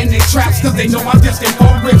 setting their traps cause they know I'm destined for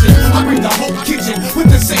riches. I bring the whole kitchen with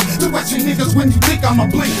the same direction niggas when you think I'm a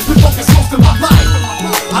blink. Been focused most of my life.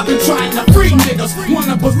 I've been trying to free niggas,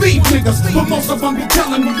 wanna believe niggas, but most of them be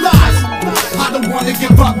telling me lies. I don't wanna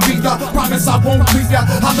give up either, promise I won't leave ya.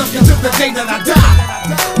 I love you till the day that I die.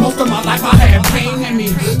 Most of my life I had pain in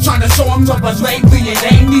me, trying to show them love, but lately it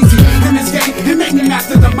ain't easy. In this game, it made me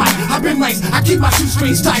master the mic. I've been laced, I keep my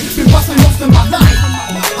shoestrings tight, been busting most of my life.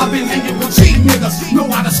 I've been hanging with G niggas, know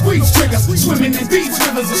how to squeeze triggers, swimming in these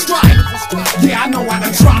rivers of strife. Yeah, I know how to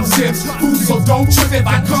drop zips, ooh, so don't trip if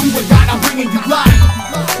I come with God, I'm bringing you life.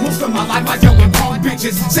 Most of my life I deal with punk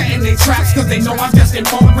bitches, setting their traps cause they know I'm destined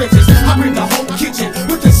for riches. I bring the whole kitchen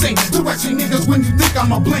with the same direction niggas when you think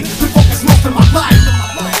I'm a blink. Been focused most of my life.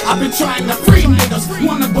 I've been trying to free niggas,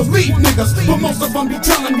 wanna believe niggas, but most of them be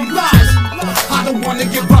telling me lies. I don't wanna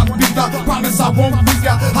give up either, promise I won't leave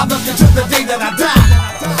ya. I love you till the day that I die.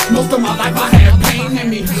 Most of my life I had pain in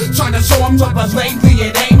me, trying to show them love, but lately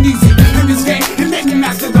it ain't easy. In this game, it made me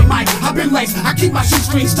master the mic. I've been laced, I keep my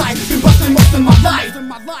shoestrings tight, been busting most of my life.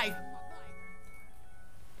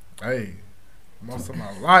 Hey, most of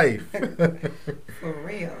my life. For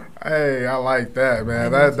real. Hey, I like that,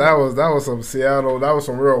 man. That was some Seattle. That was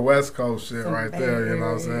some real West Coast shit right there. You know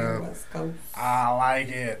what I'm saying? West Coast. I like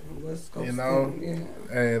it. West Coast. You know. Yeah.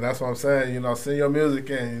 Hey, that's what I'm saying. You know, send your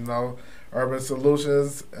music in. You know, Urban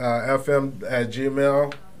Solutions FM at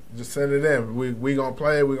Gmail. Just send it in. We gonna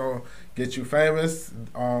play it. We gonna get you famous.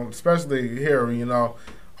 Especially here. You know.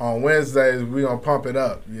 On Wednesdays, we gonna pump it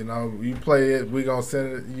up. You know, you play it, we gonna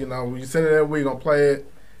send it. You know, you send it in, we gonna play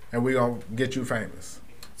it, and we gonna get you famous.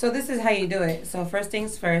 So this is how you do it. So first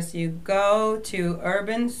things first, you go to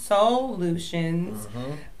Urban Soulutions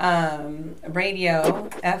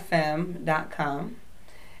radiofm.com,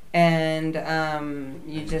 and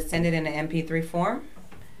you just send it in an MP3 form,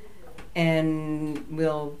 and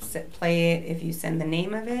we'll play it if you send the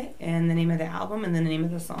name of it and the name of the album and then the name of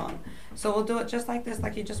the song. So we'll do it just like this,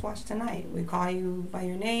 like you just watched tonight. We call you by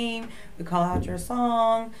your name, we call out your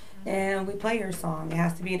song, and we play your song. It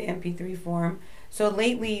has to be in MP3 form. So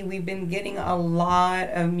lately we've been getting a lot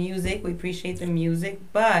of music. We appreciate the music,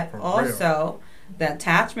 but also the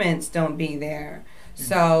attachments don't be there.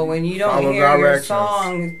 So when you don't Follow hear your directions.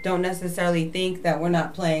 song, don't necessarily think that we're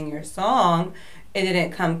not playing your song. It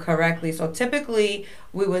didn't come correctly. So typically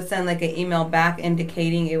we would send like an email back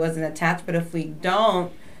indicating it wasn't attached. But if we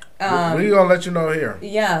don't, we gonna let you know here.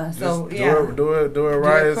 yeah. So Just yeah, do it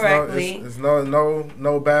right. it correctly. It's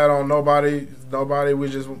no bad on nobody. We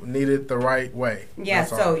just need it the right way. Yeah,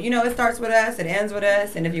 That's so all. it starts with us, it ends with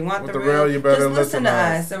us, and if you want With the the real, real, you better just listen to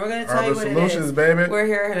us. us. So we're gonna tell you what Urban it is. Solutions, baby. We're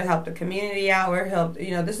here to help the community out.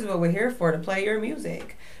 This is what we're here for, to play your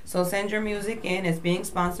music. So send your music in. It's being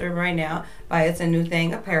sponsored right now by It's a New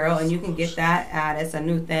Thing Apparel, and you can get that at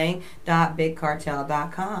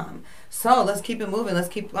itsanewthing.bigcartel.com. So let's keep it moving. Let's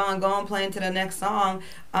keep on going, playing to the next song.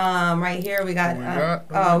 Right here we got.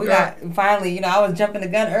 We got finally. I was jumping the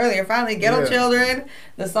gun earlier. Finally, Ghetto Children.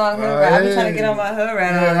 The song Hood Rat. I've been trying to get on my hood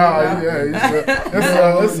rat.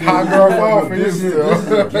 It's hot girl fall for you.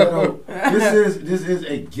 This is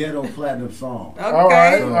a ghetto platinum song. Okay. All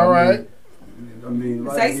right. So, All right. I mean,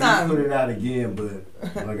 like, say you something. put it out again, but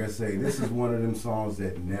like I say, this is one of them songs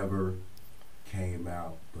that never came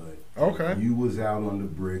out. But Okay. if you was out on the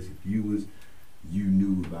bricks, if you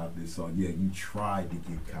knew about this song. Yeah, you tried to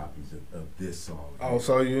get copies of this song. Oh,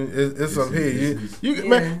 so it's up here. You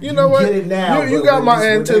Man, you know what? Get it now. You got my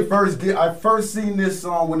antenna. I first seen this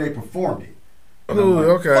song when they performed it. Ooh,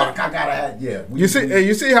 okay. Fuck, I gotta have, yeah. You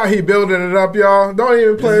see how he building it up, y'all. Don't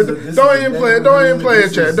even play it. Don't even play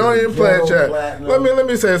it, chat. Don't even play it, chat. Let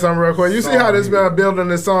me say something real quick. You see how this man building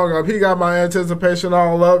this song up? He got my anticipation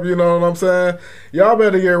all up. You know what I'm saying? Y'all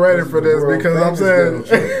better get ready for this because I'm saying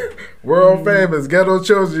world famous Ghetto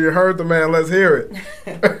Children. You heard the man. Let's hear it.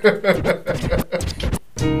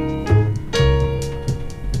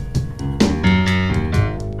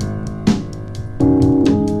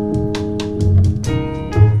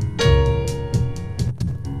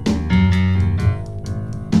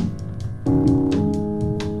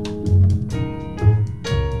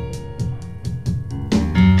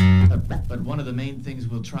 But one of the main things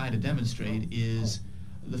we'll try to demonstrate is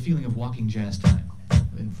the feeling of walking jazz time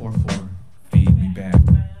in 4/4. Feed me back,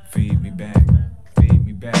 feed me back, feed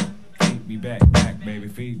me back, feed me back, baby,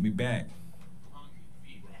 feed me back.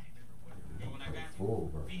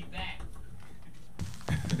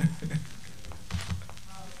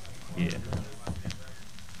 Yeah.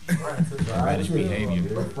 Reddish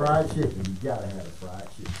behavior. Fried chicken, you gotta have a fried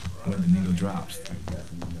chicken. When the needle drops,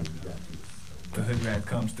 the hood rat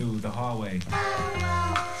comes through the hallway of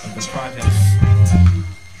the projects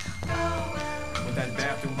with that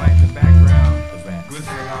bathroom light in the background,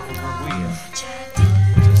 glistening off of her weed.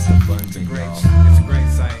 It's a great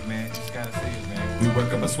sight, man. You just gotta see it, man. We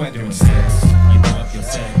work up a sweat during sex. You know up your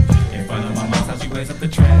set. In front of my mom's house, she lays up the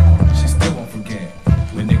track. She still won't forget.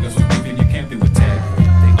 When niggas was leaving, you came through with tech.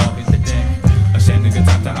 They all hit the deck. Ashamed of good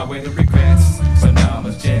times to outweigh the regrets. So now I'm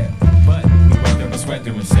a jet. But we worked up a sweat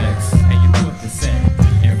during sex. And you blew up the set.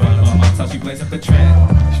 In front of my mom's house, she blazed up the track.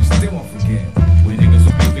 She still won't forget. When niggas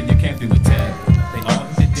was leaving, you came through with tech. They all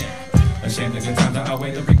hit the deck. Ashamed of good times to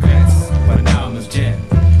outweigh the regrets. But now I'm a jet.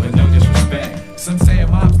 But no disrespect. Some say a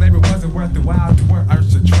mom's labor wasn't worth the while to work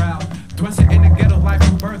urge to trial. Thrusting in the ghetto life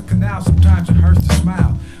from birth canal. Sometimes it hurts to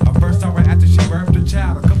smile. I first saw her after she birthed her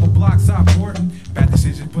child. A couple blocks off Horton. Bad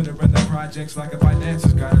decision put her in the projects like a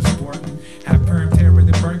finances got her sporting. Have perm terror in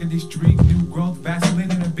the Burgundy Street. New growth,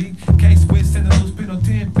 Vaseline in a beat. K-Swiss and a loose pin on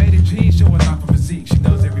 10. Faded jeans showing off her physique. She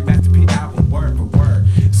knows every Master P album word for word.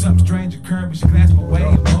 Something strange occurred when she glanced my way.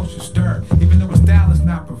 Emotion stirred. Even though her style is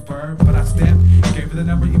not preferred. But I stepped, gave her the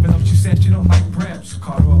number even though she said she don't like preps.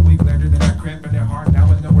 Called her a week later, then I crept in her heart.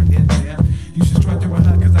 Now I know we're in depth. You should strut through a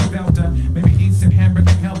hug cause I felt her. Maybe eat some hamburger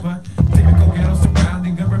and help her. Typical ghetto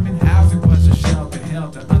surrounding government housing was a shelter.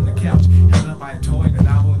 Held her on the couch, held up by a toy, an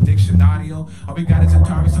album, dictionary. All we got is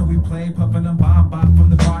Atari, so we played, puffing a bomb from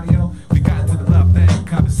the audio. We got into the love thing,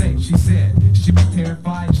 conversation. She said she was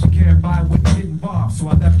terrified, she cared about what get involved. So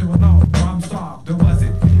I left her alone, problem solved, or was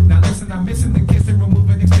it? Now listen, I'm missing the kissing,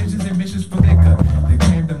 removing extensions and missions for liquor. Then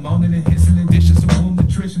came the moaning and hissing and dishes, some boom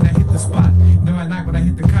nutrition that hit the spot. Now at night when I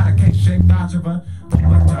hit the cot, I can't shake thoughts of her.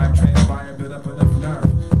 One time transpired, built up enough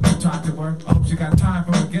nerve to talk to her. I hope she got time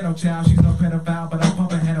for a ghetto child. She's no pedophile, but I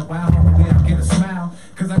pump her head a while. Hopefully I get a smile,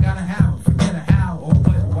 cause I gotta have her. Forget her how or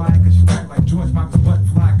what, why, cause she tight like George Michael's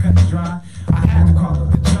butterfly, cut and dry. I had to call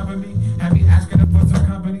her to chubber me, had me asking her for some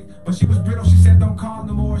company. But she was brittle, she said don't call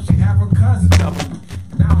no more. She have her cousins jumping me.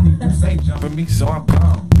 And I don't need to say jumping me, so I'm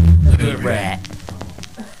calm. Hood rat.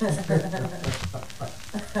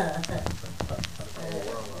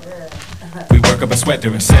 We work up a sweat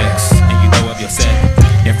during sex, and you know of your set.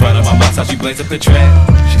 In front of my mom's house, she blazed up the track.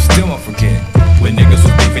 She still won't forget. When niggas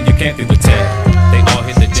was beefing, you came through the tech. They all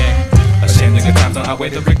hit the deck. Ashamed of good times on highway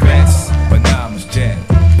to regrets. But now I'm jet.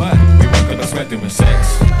 But we woke up and sweat doing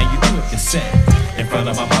sex. And you do it yourself. In front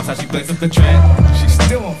of my mom's how she plays up the track. She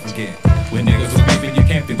still won't forget. When niggas was beefing, you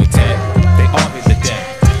came through the tech. They all hit the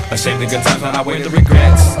deck. Ashamed of good times on highway to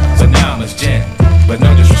regrets. So now I'm jet. But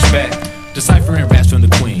no disrespect. Deciphering raps from the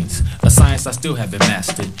queens, a science I still haven't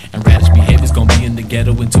mastered. And radish behavior's gonna be in the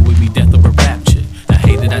ghetto until we meet death or a rapture. I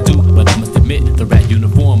hate it, I do, but I must admit the rat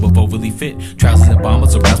uniform of overly fit trousers and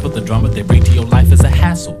bombers aroused with the drama they bring to your life is a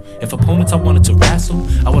hassle. If opponents I wanted to wrestle,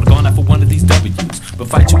 I would've gone out for one of these W's. But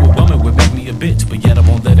fight you a woman would make me a bitch, but yet I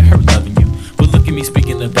won't let it hurt loving you. But look at me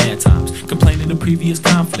speaking of bad times, complaining of previous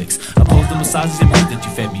conflicts. Opposed the massages and meat that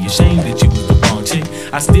you fed me, ashamed that you was the wrong chick.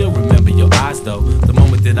 I still remember your eyes though, the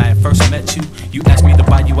moment that I had first met you. You asked me to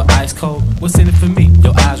buy you an ice cold, what's in it for me?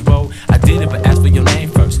 Your eyes roll, I did it but asked for your name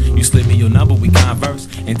first. You slid me your number, we converse,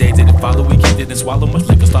 and they didn't follow, we didn't swallow much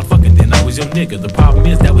liquor. Start fucking, then I was your nigga. The problem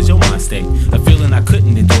is that was your mind state, a feeling I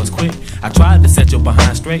couldn't endorse quick. I tried to set your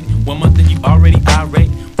behind straight, 1 month and you already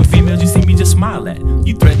irate. With females you see me just smile at,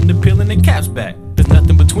 you threaten to peel in the caps back. There's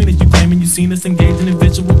nothing between us, you claiming you seen us engaging in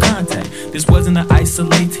visual contact. This wasn't an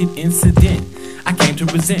isolated incident. I came to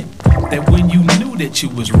resent that when you knew that you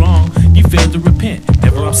was wrong, you failed to repent.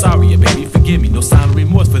 Never I'm sorry, yeah, baby, forgive me. No sign of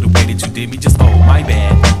remorse for the way that you did me, just oh, my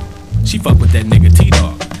bad. She fucked with that nigga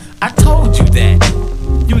T-Dog. I told you that.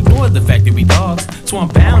 You ignored the fact that we dogs, so I'm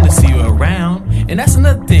bound to see you around. And that's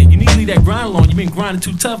another thing, you need to leave that grind alone. You been grinding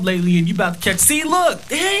too tough lately and you about to catch. See, look,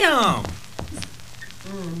 damn.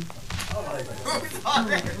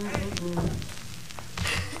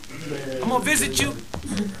 I'm gonna visit you.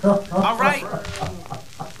 All right.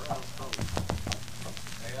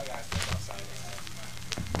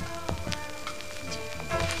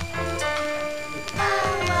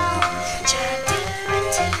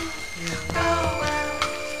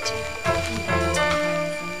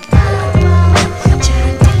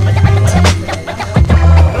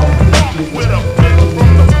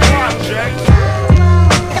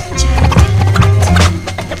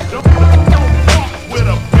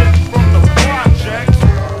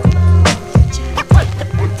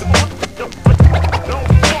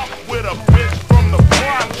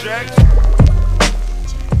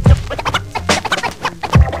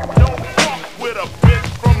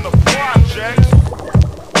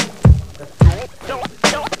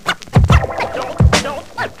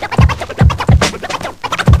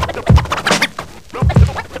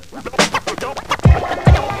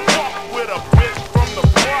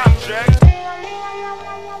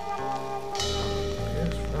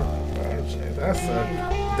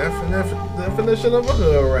 Definition of a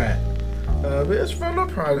hood rat. Bitch from the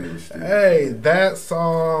project. Hey, that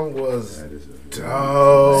song was dope.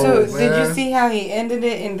 So man. did you see how he ended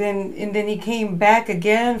it and then he came back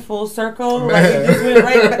again full circle? Like he just went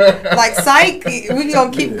right back. Like psych, we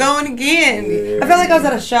gonna keep going again. I felt like I was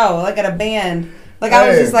at a show, like at a band. Like I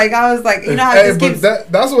was like, you know how it just keeps.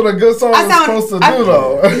 That's what a good song is supposed to do,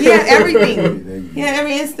 though. He had everything. He had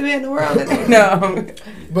every instrument in the world. No.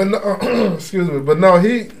 But no, excuse me. But no,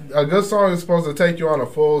 a good song is supposed to take you on a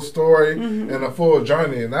full story and a full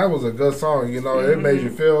journey, and that was a good song. You know, it made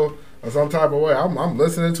you feel some type of way. I'm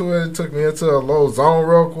listening to it. It took me into a little zone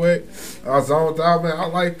real quick. I zoned out, man. I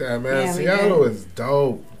like that, man. Yeah, Seattle is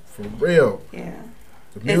dope for real. Yeah.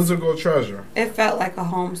 The musical treasure. It felt like a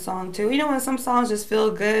home song too. You know when some songs just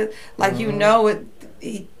feel good, like you know what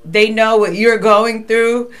they know what you're going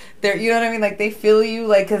through. They're, you know what I mean, like they feel you,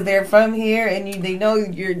 like because they're from here and they know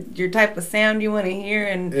your type of sound you want to hear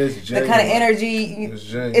and the kind of energy.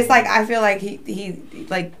 It's like I feel like he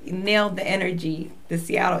like nailed the energy, the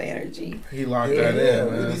Seattle energy. He locked that in.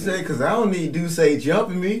 What did he say? Because I don't need do say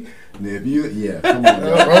jumping me. And if you, come on.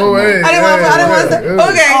 Oh wait, I didn't want to.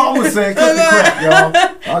 Okay. I was saying cut the crap, y'all.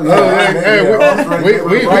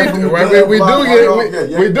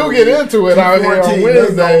 We do get into it out here on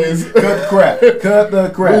Wednesdays. Cut the crap. Cut the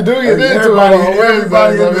crap. We do get into it on Wednesdays.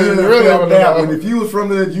 I mean, really felt that one. If you was from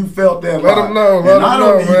there, you felt that. Let them know. Let them know, man. I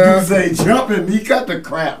don't need to say jumping me. Cut the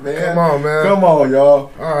crap, man. Come on, man. Come on, y'all.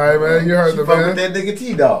 All right, man. You heard the man. With that nigga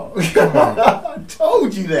T-Dog. Come on. I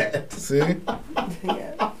told you that. See?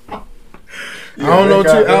 I don't know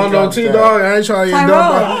T-Dog. I ain't trying to get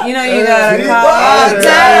dumb. You know you gotta call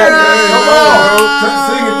Tyrone.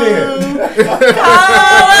 Sing it then. Call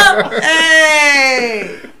up. Hey.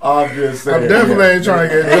 I'm just saying. I definitely ain't trying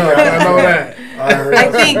to get dumb. I know that.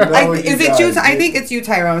 I think it's you,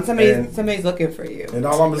 Tyrone. Somebody's looking for you. And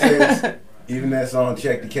all I'm gonna say is, even that song,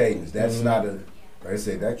 Check the Cadence. That's not a. Like I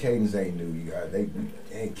said, that cadence ain't new. You guys, they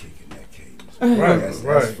ain't kicking that cadence. Right.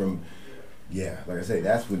 That's from yeah, like I say,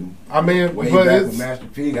 that's when I mean, way but back it's when Master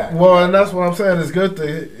P got. well, and that's what I'm saying. It's good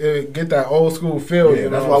to get that old school feel. Yeah, you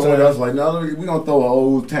know that's what why I'm I saying? was like, no, we gonna throw an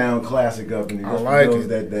old town classic up in there. I Just like for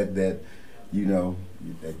those it. that you know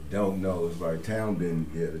that don't know. It's like the town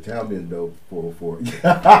been dope for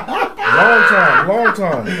long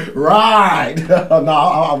time. Right.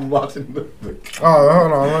 No, I'm watching the Oh,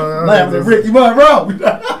 hold on. laughing at Ricky Monroe.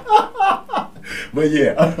 But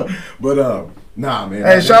yeah, nah, man.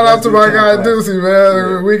 Hey, shout out to my guy Deucey. Deucey, man.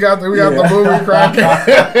 Yeah. We got the movie cracking.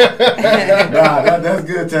 Nah, that's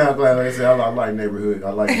good town class. Like I said, I like neighborhood.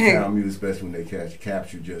 I like the town music, especially when they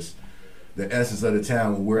capture just the essence of the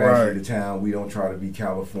town. When we're actually the town, we don't try to be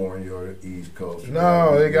California or the East Coast.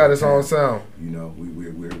 No, it got its own sound. You know,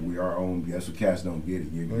 we our own. That's what cats don't get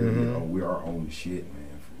it. We're our own shit,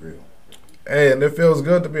 man, for real. Hey, and it feels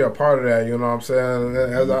good to be a part of that, you know what I'm saying?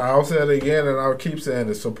 As I'll say it again, and I'll keep saying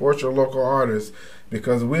it, support your local artists,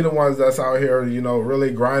 because we the ones that's out here, you know, really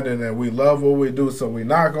grinding, and we love what we do, so we're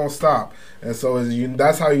not going to stop. And so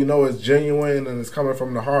that's how you know it's genuine and it's coming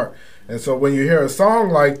from the heart. And so when you hear a song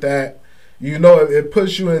like that, you know it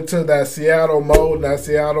puts you into that Seattle mode, that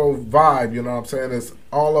Seattle vibe, you know what I'm saying? It's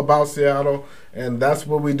all about Seattle, and that's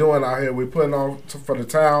what we're doing out here. We're putting on for the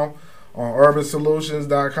town on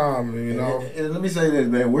urbansolutions.com, you know. And let me say this,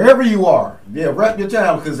 man. Wherever you are, rep your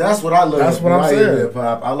town, because that's what I love. That's what I'm saying. Hip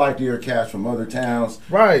hop. I like to hear cats from other towns,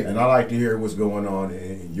 right? And I like to hear what's going on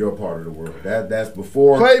in your part of the world. That's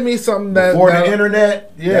before. Play me something before the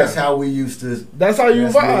internet. Yeah, that's how we used to. That's how you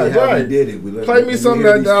vibe, really how right? We did it. Play me something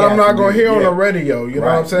that I'm not gonna hear on the radio. You know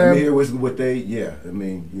what I'm saying? Let me hear what they. Yeah, I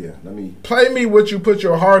mean, yeah. Let me play me what you put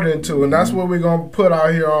your heart into, and that's what we're gonna put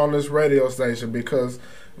out here on this radio station, because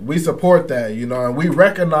we support that, you know, and we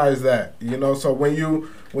recognize that, you know. So when you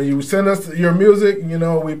send us your music, you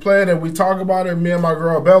know, we play it and we talk about it. Me and my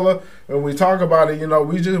girl Bella, and we talk about it, you know,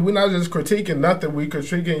 we're not just critiquing nothing. We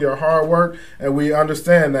critiquing your hard work, and we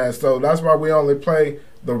understand that. So that's why we only play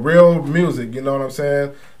the real music. You know what I'm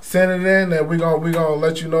saying? Send it in, and we gonna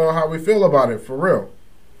let you know how we feel about it for real.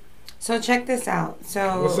 So check this out.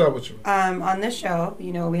 So what's up with you? On this show,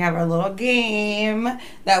 you know, we have our little game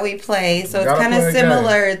that we play. So it's kind of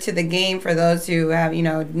similar to the game for those who have, you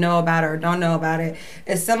know about it or don't know about it.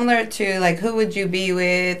 It's similar to like, who would you be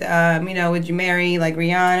with? You know, would you marry like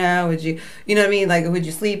Rihanna? Would you know what I mean? Like, would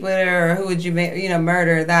you sleep with her, or who would you,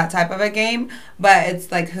 murder? That type of a game. But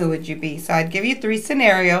it's like, who would you be? So I'd give you 3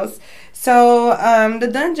 scenarios. So the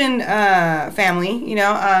Dungeon family, you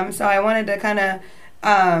know, so I wanted to kind of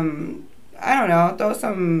I don't know, throw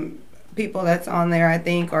some people that's on there, I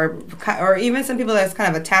think, or even some people that's kind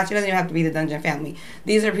of attached. It doesn't even have to be the Dungeon family.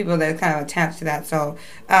 These are people that are kind of attached to that. So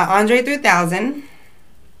Andre 3000,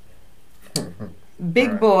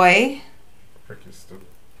 Big Boy. Freaking stupid.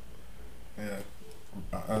 Yeah,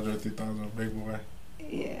 Andre 3000, Big Boy.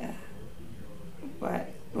 Yeah. What?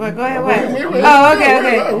 What? Go ahead. What? Oh,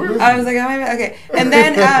 okay. I was like, oh, maybe, okay. And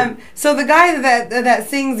then, so the guy that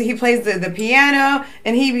sings, he plays the piano,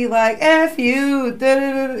 and he be like, "F you,"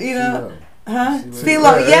 you know,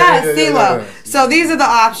 CeeLo, yeah, CeeLo. So these are the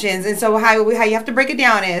options, and so how you have to break it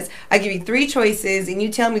down is, I give you 3 choices, and you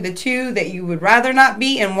tell me the 2 that you would rather not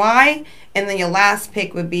be and why, and then your last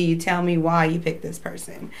pick would be, you tell me why you picked this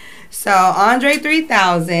person. So Andre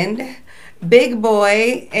 3000. Big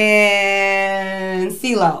Boy, and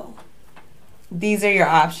CeeLo. These are your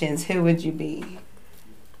options. Who would you be?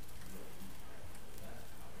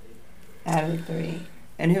 Out of the 3.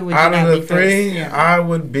 And who would you out not of be the 3, yeah. I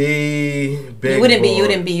would be Big You wouldn't Boy. be. You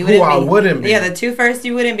wouldn't be. You who wouldn't I be. wouldn't be. Yeah, the 2 first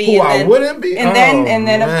you wouldn't be. Who I wouldn't be? And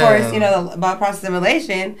then of course, you know, by process of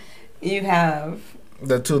elimination, you have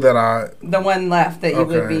the 2 that the one left that you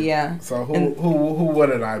would be. Yeah. So who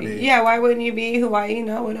wouldn't I be? Yeah. Why wouldn't you be? Who I? You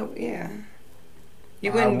know. Yeah.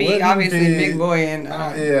 You wouldn't be obviously Big Boy and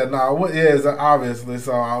yeah, no, it's obviously.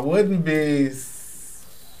 So I wouldn't be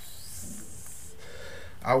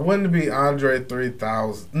Andre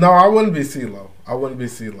 3000. No, I wouldn't be CeeLo. I wouldn't be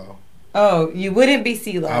CeeLo. Oh, you wouldn't be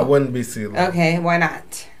CeeLo. I wouldn't be CeeLo. Okay, why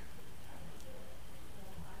not?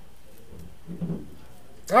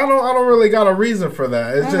 I don't really got a reason for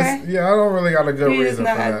that. It's just I don't really got a good reason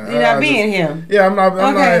for that. You're not being him. Yeah, I'm not.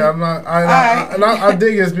 I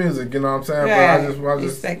dig his music. You know what I'm saying? Right. But I just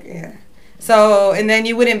respect. Yeah. So and then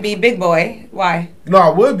you wouldn't be Big Boy. Why? No, I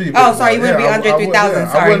would be. Big oh, sorry, you wouldn't be Andre 3000.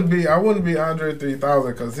 Sorry, I wouldn't be Andre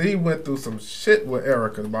 3000 because he went through some shit with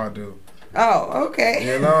Erykah Badu. Oh, okay.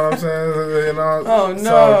 You know what I'm saying? You know. Oh no,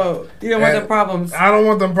 so, you don't want the problems. I don't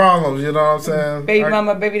want them problems. You know what I'm saying? Baby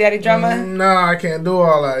mama, baby daddy drama. No, I can't do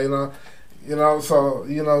all that. You know. So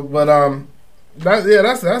but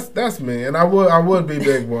That's me, and I would be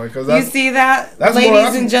Big Boy because you see that,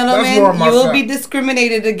 ladies and gentlemen, you will be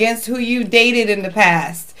discriminated against who you dated in the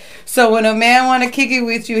past. So when a man want to kick it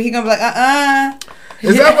with you, he gonna be like,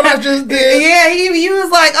 Is that what I just did? Yeah, he was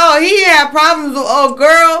like, oh, he had problems with, oh,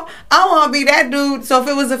 girl, I want to be that dude. So if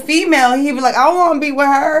it was a female, he'd be like, I want to be with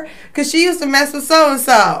her because she used to mess with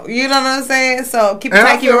so-and-so. You know what I'm saying? So keep it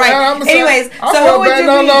tight, keep it right. Anyways, so who would you be?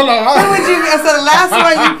 Who would you be? So the last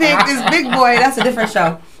one you picked is Big Boy. That's a different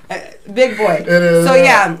show. Big Boy. It is. So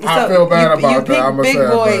yeah. I feel bad about that. You picked Big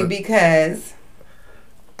Boy because...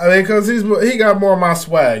 I mean, because he got more of my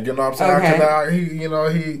swag. You know what I'm saying?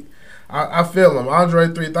 Okay. I feel him. Andre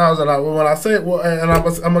 3000. When I say it, and I'm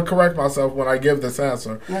gonna correct myself when I give this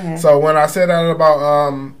answer. Okay. So when I say that about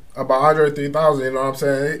Andre 3000, you know what I'm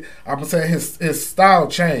saying? I'm saying his style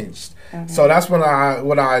changed. Okay. So that's when I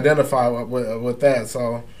identify with that.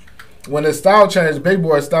 So when his style changed, Big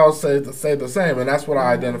Boy's style stayed the same, and that's what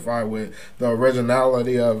I identify with, the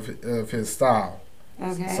originality of his style.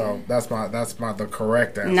 Okay. So that's the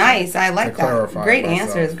correct answer. Nice. I like that. Great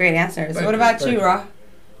answers. Great answers. What about you, Ra?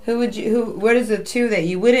 What is the two that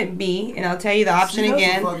you wouldn't be? And I'll tell you the option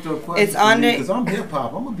again. It's Andre. Because I'm hip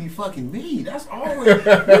hop. I'm gonna be fucking me. That's always.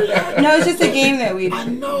 No, it's just a game that we do. I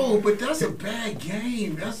know, but that's a bad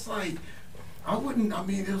game. That's like, I wouldn't. I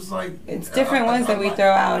mean, it was like. It's different ones that we throw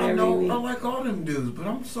out every week. I like all them dudes, but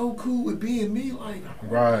I'm so cool with being me. Like,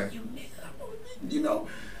 right. You know,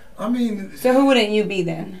 I mean. So who wouldn't you be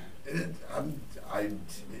then? It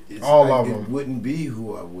wouldn't be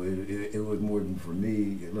who I would. It was more than for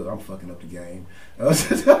me. Look, I'm fucking up the game. Nah,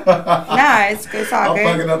 it's all good.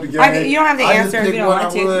 I'm fucking up the game. You don't have to answer if you don't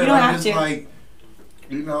want to. You don't have to. Like,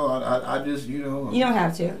 I just, You don't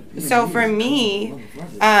have to. So for me,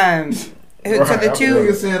 so the two.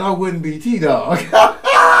 Nigga said I wouldn't be T-Dog. Who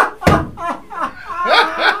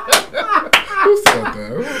said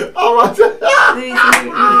that?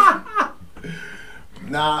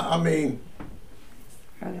 Nah, I mean.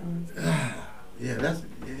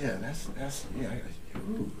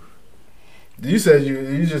 Ooh. You said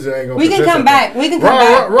you just ain't gonna. We can come back.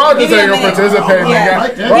 Raw just ain't gonna participate.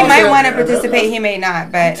 He might want to participate. He may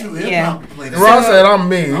not. But yeah. Raw said I'm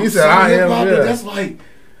me. He said I am. Yeah.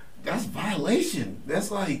 That's violation.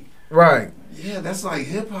 That's like right. Yeah, that's like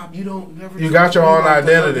hip hop. You don't never. You got your own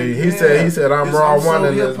identity. He said I'm Raw one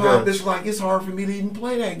in this game. It's like it's hard for me to even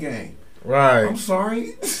play that game. Right. I'm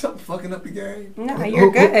sorry. I'm fucking up the game. No,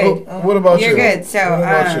 you're good. What about you? You're good. So, what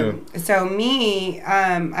about you? So me,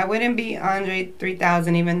 I wouldn't be Andre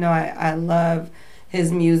 3000, even though I love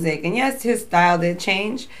his music. And yes, his style did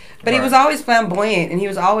change, but he was always flamboyant and he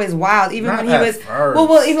was always wild. Even when he was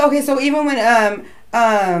okay. So even when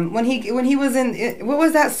he was in what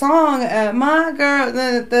was that song? My girl,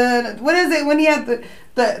 the what is it when he had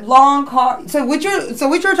the long car. So what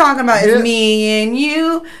you're talking about is me and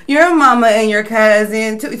you, your mama and your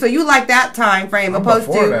cousin too. So you like that time frame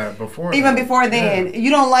opposed to before then. Yeah. You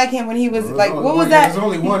don't like him when he was like what was that? There's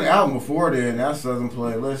only one album before then. That's Southern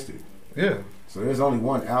Playlistic. Yeah. So there's only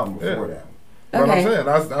one album before that. But I'm saying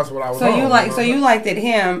that's what I was. So you liked it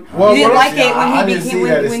him. Well, you didn't like it when I he didn't see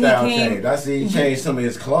that his style changed. I see he changed some of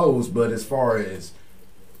his clothes, but as far as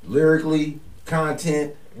lyrically,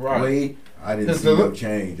 content, weight. I didn't see no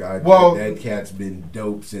change. That cat's been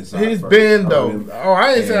dope since he's been dope.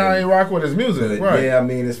 I ain't saying I ain't rock with his music. Right. Yeah, I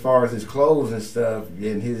mean, as far as his clothes and stuff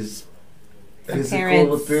and his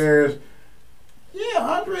physical appearance. Yeah,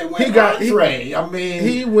 Andre went Andre. I mean,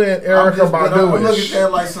 he went Erykah Badu. I'm looking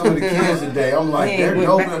at like some of the kids today. I'm like, they're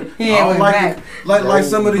dope. I don't like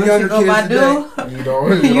some of the younger kids today.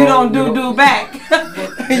 You don't do back.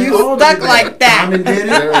 You stuck like that.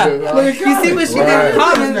 You see what she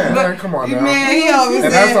did? Come on now. Man, he always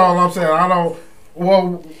and that's all I'm saying. I don't.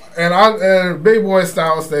 Well, and Big Boy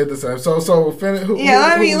style stayed the same. So finish.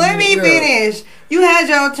 Let me finish. You had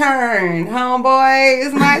your turn, homeboy.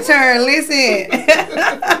 It's my turn. Listen.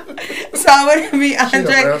 So I wouldn't be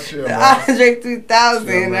Andre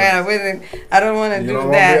 3000. I don't want to do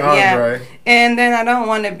that. Yeah. And then I don't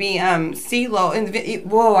want to be CeeLo.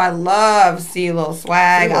 Whoa, I love CeeLo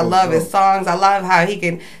swag. I love his songs. I love how he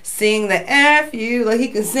can sing the F you. Like he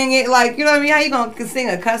can sing it like, you know what I mean? How you gonna sing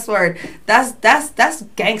a cuss word? That's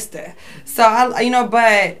gangster. So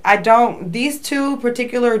but I don't. These two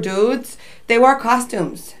particular dudes, they wear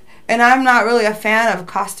costumes. And I'm not really a fan of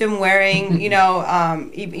costume wearing, anything.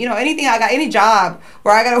 I got any job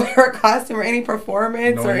where I gotta wear a costume or any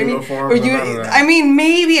performance I mean,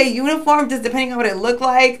 maybe a uniform, just depending on what it looked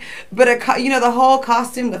like. But the whole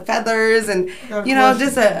costume, the feathers, and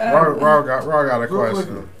just a. Raw got a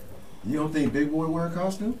question. You don't think Big Boy wear a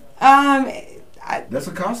costume? That's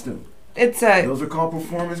a costume. It's a. Those are called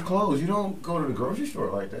performance clothes. You don't go to the grocery store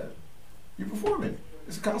like that. You're performing.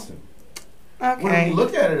 It's a costume. Okay. Whether you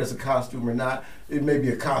look at it as a costume or not, it may be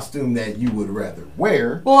a costume that you would rather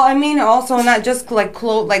wear. Well, I mean, also not just like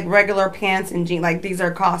like regular pants and jeans. Like these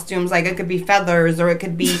are costumes. Like it could be feathers, or it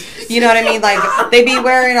could be, you know what I mean? Like they be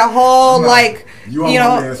wearing a whole like you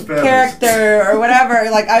know character or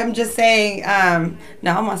whatever. Like I'm just saying.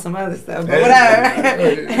 No, I'm on some other stuff, but whatever.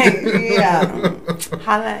 Yeah,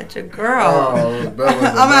 holla at your girl. Oh,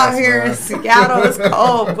 I'm out here in Seattle. It's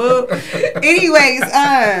cold, boo. Anyways,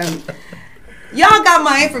 y'all got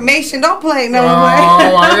my information. Don't play no more.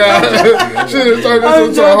 Oh my God! She just turned this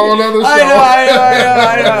into a whole other show.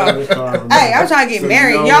 I know. Hey, I'm trying to get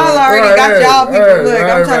married. Y'all already got y'all people. Look,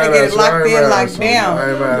 I'm trying to get it locked in, locked down.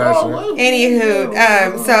 Anywho,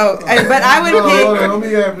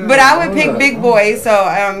 but I would pick Big Boy. So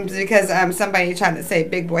because somebody trying to say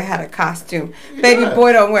Big Boy had a costume. Baby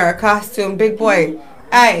boy don't wear a costume. Big Boy,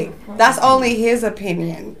 hey, that's only his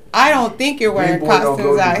opinion. I don't think you're wearing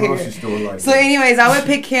costumes out here. So anyways, I would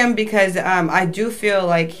pick him because I do feel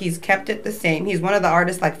like he's kept it the same. He's one of the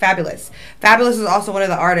artists like Fabulous. Fabulous is also one of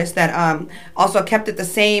the artists that also kept it the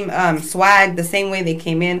same swag, the same way they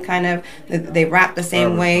came in, kind of. They rap the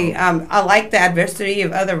same way. I like the adversity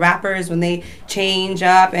of other rappers when they change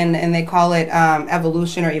up and they call it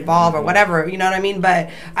evolution or evolve or whatever, you know what I mean? But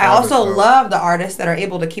I also love the artists that are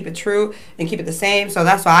able to keep it true and keep it the same. So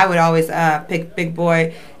that's why I would always pick Big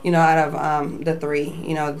Boy. You know, out of the three,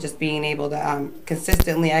 you know, just being able to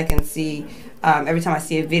consistently, I can see every time I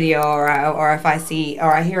see a video or if I see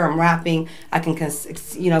or I hear him rapping, I can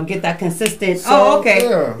get that consistent. So,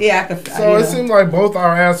 yeah. I could, so it seems like both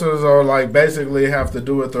our answers are like basically have to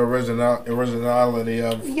do with the originality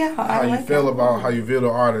of how you feel about how you view the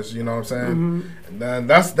artist. You know what I'm saying? Mm-hmm. And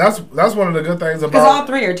that's one of the good things about. Because all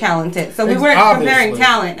three are talented, so we weren't comparing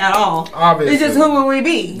talent at all. Obviously, it's just who would we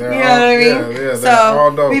be? You know what I mean? Yeah,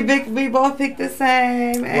 so we both picked the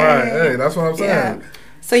same. Right. Hey, that's what I'm saying. Yeah.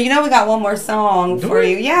 So you know we got one more song for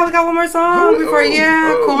you. Yeah, we got one more song before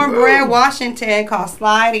Cornbread Washington called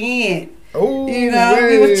 "Slide In." Ooh, you know,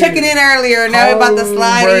 we was checking in earlier, and now we're about to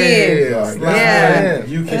slide in. Yeah,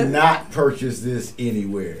 you cannot purchase this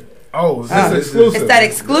anywhere. Oh, it's exclusive. It's that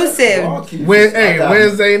exclusive.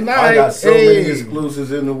 Wednesday night. I got so many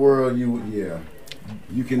exclusives in the world. You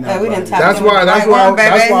cannot. That's why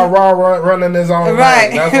Raw running his own.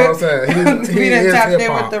 Right. That's what I'm saying. We done tapped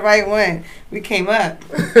in with the right one. We came up.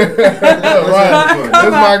 Right.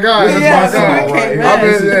 This my guy.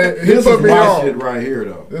 He put me on. Shit right here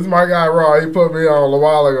though. This is my guy Raw. He put me on a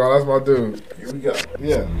while ago. That's my dude. Here we go.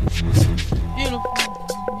 Yeah.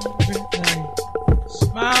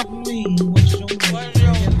 Smile for me, what's your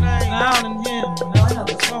name? Loud and him,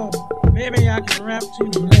 maybe I can rap to you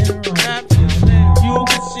later on. You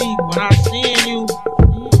can see when I see you,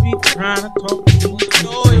 be trying to talk to you.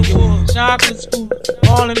 Chocolate scoop,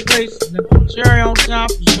 all in place, and put cherry on top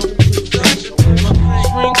of your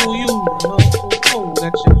sprinkle you, love so cold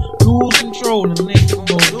that you lose control and let you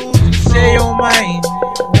go. Say your mind,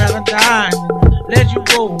 rather die than let you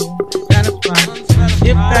go. Satisfied,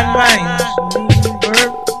 if that mind.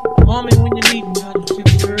 Call me when you need me,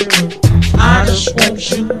 I just want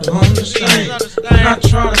you to understand. I'm not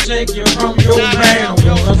trying to take you from your man. I'm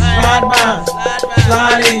gonna slide by,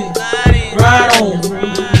 slide in, ride on.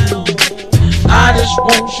 I just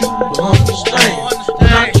want you to understand. I'm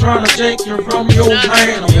not trying to take you from your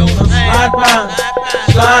man. I'm gonna slide by,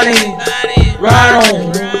 slide in, ride on.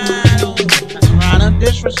 I'm trying to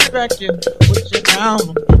disrespect you, put you down.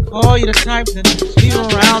 Call you the type that sleep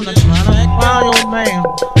around. I'm trying to find your man,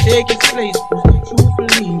 take his place.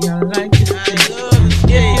 Truthfully, I like his face.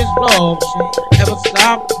 If his love should ever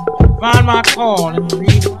stop, find my call and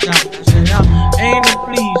read it down. I said I aim to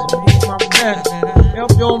please and do my best.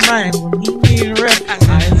 Help your man when he needs rest.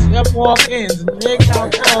 I accept walk-ins and make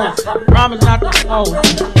out calls. Promise not to fall.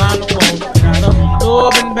 Find the wall. Got a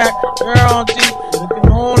door and back, girl on deep, but it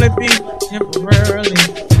can only be temporarily.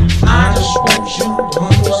 I just want you to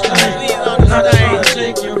understand. I'm not trying to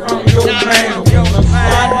take you from your man. I'm gonna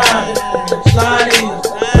slide by, slide in,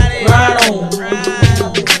 ride on.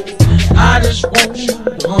 I just want you to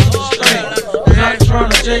understand. I'm not trying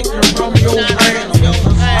to take you from your man. I'm gonna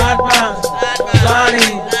slide by, slide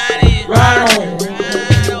in, ride on.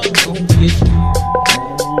 Don't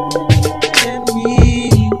get me.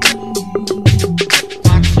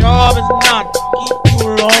 My job is not to keep you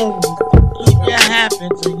alone. Keep you happy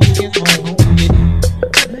till you get home.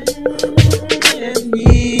 I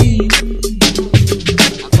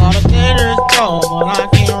thought a theater is tall, but I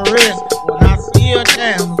can't risk when I see a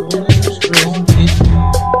damn stress.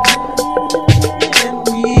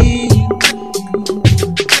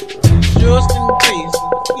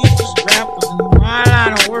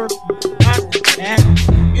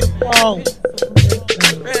 on. Smile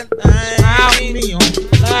for me,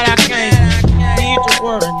 glad I came. Need to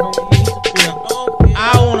worry, no need to fear. I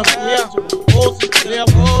wanna feel supposed to clear,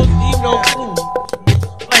 even though food.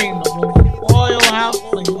 Flame no more. Oil house,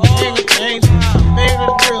 flame. Things,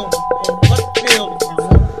 favorite drill. What feel?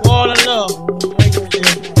 Fall in love.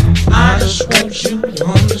 I just want you to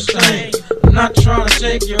understand. I'm not trying to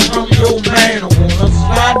take you from your man. I wanna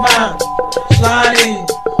slide by, slide in,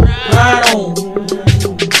 ride on.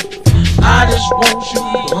 I just want you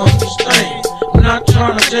to understand. I'm not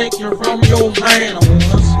trying to take you from your man. I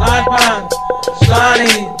wanna slide by, slide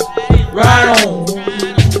in, ride on.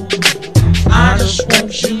 I just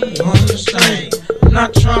want you to understand. I'm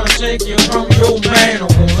not trying to take you from your man. I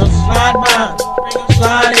wanna slide by,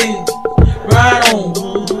 slide in, ride on.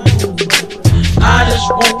 I just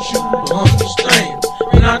want you to understand.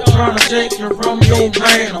 I'm not trying to take you from your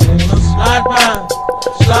man. I wanna slide by,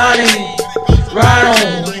 slide in, ride on.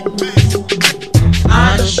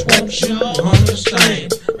 I just want you to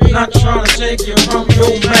understand. I'm not trying to take you from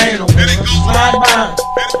your man. I wanna slide by,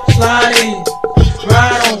 slide in,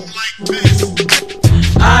 ride on.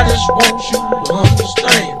 I just want you to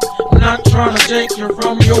understand. I'm not trying to take you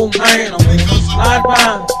from your man. I wanna slide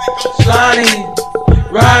by, slide in,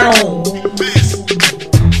 ride on.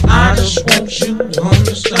 I just want you to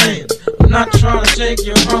understand. I'm not trying to take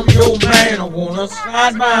you from your man. I wanna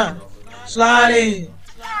slide by, slide in,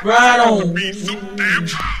 ride on.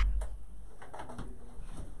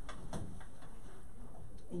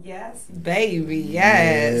 Yes, baby.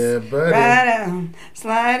 Yes. Yeah, buddy. Right on.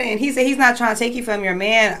 Slide in. He said he's not trying to take you from your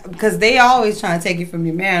man because they always trying to take you from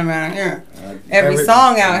your man around here. Every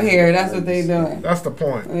song out here, that's what they doing. That's the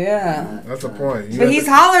point. Yeah. That's the point. But he's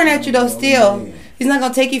hollering at you though still. He's not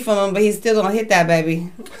going to take you from him, but he's still going to hit that baby.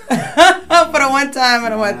 For the one time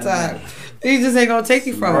and the one time. He just ain't going to take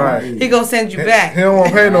you from him. He going to send you back. He don't want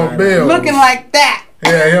to pay no bills. Looking like that.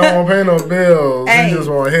 Yeah, he don't want to pay no bills. Hey, he just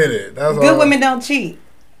want to hit it. That's good all. women don't cheat.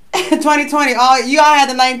 2020, you all had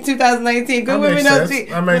the 2019. Good women don't cheat.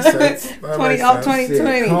 That makes sense.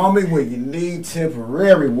 2020. Call me when you need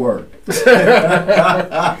temporary work. That's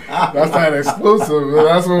not exclusive, but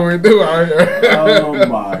that's what we do out here. Oh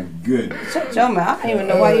my goodness. Shut your mouth. I don't even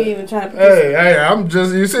know why you even trying to put Hey, I'm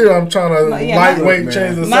just, you see, I'm trying to lightweight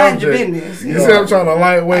change the mind your subject. business. You see, I'm trying to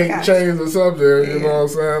lightweight change the subject, you know what I'm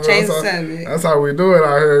saying? Change the subject. That's how we do it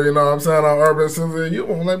out here, you know what I'm saying? On Urban Citizen, you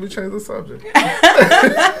won't let me change the subject.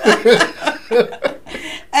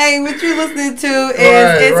 Hey, what you listening to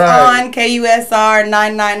is on KUSR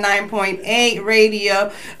 999.8 radio.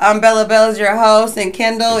 Bella Bella's your host, and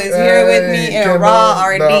Kendall is here with me, and Kendall, Raw,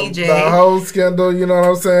 our DJ. The host, Kendall, you know what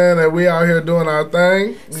I'm saying? And we out here doing our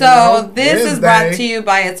thing. So this is brought to you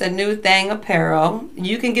by It's a New Thing Apparel.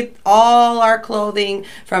 You can get all our clothing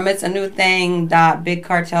from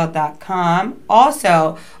it'sanewthing.bigcartel.com.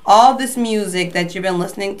 Also, all this music that you've been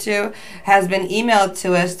listening to has been emailed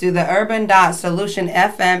to us through the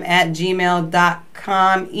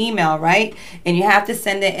urban.solutionfm@gmail.com email, right? And you have to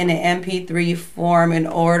send it in an MP3 form in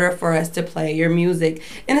order for us to play your music.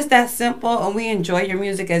 And it's that simple, and we enjoy your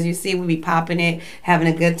music. As you see, we be popping it, having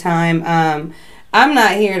a good time. I'm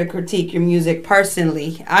not here to critique your music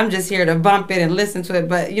personally. I'm just here to bump it and listen to it.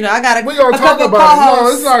 But, you know, I got a We're going to talk about it. No,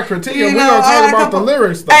 it's not critiquing. We're going to talk about the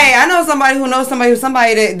lyrics, though. Hey, I know somebody who knows somebody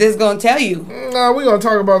that's going to tell you. No, we're going to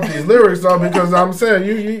talk about these lyrics, though, because I'm saying,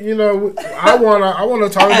 you know, I wanna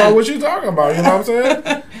talk about what you're talking about. You know what I'm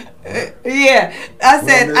saying? Yeah, I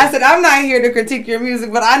said I'm not here to critique your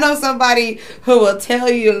music, but I know somebody who will tell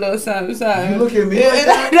you a little something. You look at me like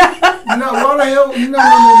that? No, what the hell?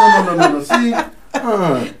 No. See,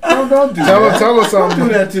 don't do that. Tell us something. Don't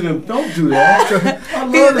do that to them. Don't do that. I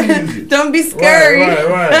love the music. Don't be scary.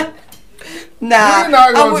 Right. Nah, we're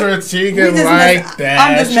not going to critique it like that.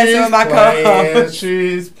 I'm just messing with my co-host.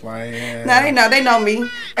 She's playing. Nah, they know me.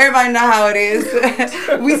 Everybody know how it is.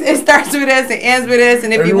 It starts with us and ends with us,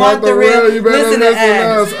 and if you want the real, you better listen to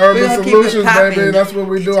us. Urban Solutions, baby. That's what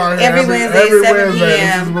we do out here. Every Wednesday, 7 p.m.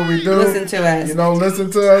 This is what we do. Listen to us. You know,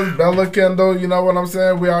 listen to us. Bella Kendall, you know what I'm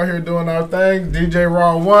saying? We out here doing our thing. DJ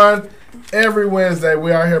Raw 1. Every Wednesday,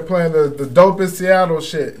 we out here playing the dopest Seattle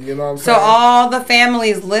shit. You know what I'm saying? So all the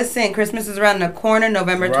families, listen, Christmas is around the corner,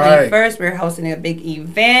 November 21st. We're hosting a big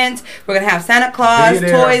event. We're going to have Santa Claus,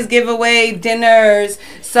 toys, giveaway, dinners.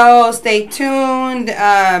 So stay tuned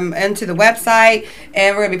into the website,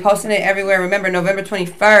 and we're going to be posting it everywhere. Remember, November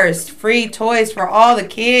 21st, free toys for all the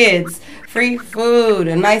kids. Free food,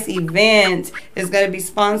 a nice event. Is going to be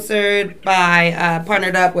sponsored by,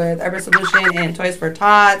 partnered up with Urban Solution and Toys for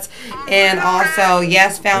Tots. And and also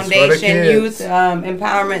Yes Foundation, kids. Youth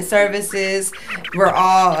Empowerment Services. We're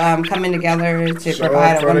all coming together to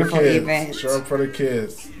provide a wonderful event. Show up for the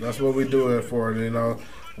kids. That's what we do it for. You know,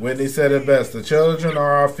 Whitney said it best. The children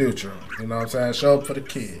are our future. You know what I'm saying? Show up for the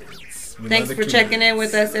kids. Thanks for checking in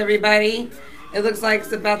with us, everybody. It looks like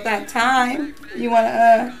it's about that time. You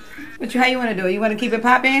wanna how you wanna do it? You wanna keep it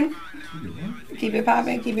popping? Keep it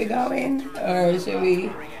popping, keep it going? Or should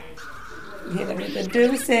we hit it with the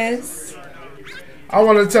deuces? I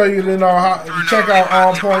want to tell you, check out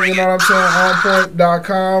On Point, you know what I'm saying?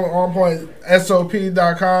 OnPoint.com,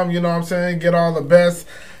 OnPointSOP.com, you know what I'm saying? Get all the best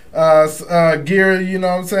gear, you know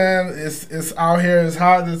what I'm saying? It's out here, it's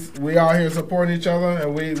hot. We out here supporting each other,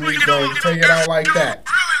 and we go take it out like that.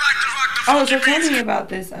 Oh, so tell me about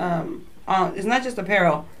this. It's not just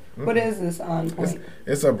apparel. What is this On Point?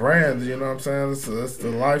 It's a brand, you know what I'm saying? It's the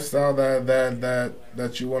lifestyle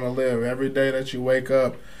that you want to live. Every day that you wake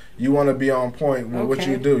up, you want to be on point with what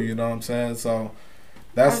you do, you know what I'm saying? So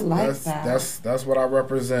that's what I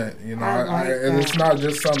represent, you know. And it's not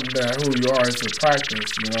just something that who you are, it's a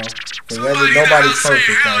practice, you know. Because nobody's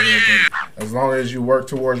perfect out here, but as long as you work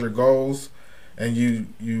towards your goals and you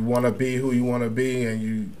want to be who you want to be, and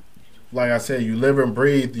you, like I said, you live and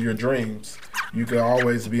breathe your dreams, you can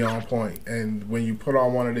always be on point. And when you put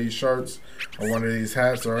on one of these shirts or one of these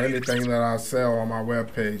hats or anything that I sell on my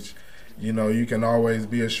webpage, you know, you can always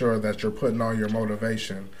be assured that you're putting on your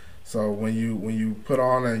motivation. So when you put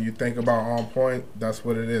on and you think about On Point, that's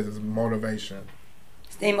what it is. It's motivation.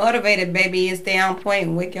 Stay motivated, baby, and stay on point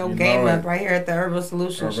and wake your game up right here at the Urban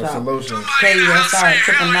Solution Shop. Solutions. KUSR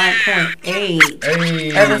 99.8. Hey.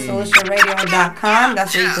 UrbanSolutionRadio.com.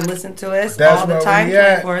 That's where you can listen to us all the time,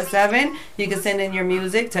 24/7. You can send in your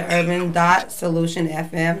music to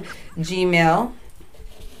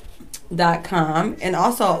urban.solutionfm@gmail.com. And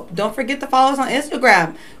also, don't forget to follow us on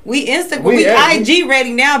Instagram. We IG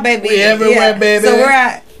ready now, baby. We everywhere, baby. So we're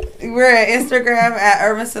at Instagram at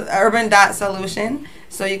urban.solution.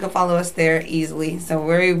 So you can follow us there easily. So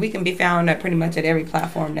we can be found at pretty much at every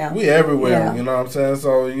platform now. We everywhere, you know what I'm saying?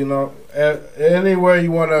 So, you know, anywhere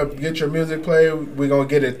you want to get your music played, we're going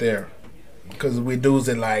to get it there. Because we do's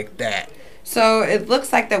it like that. So it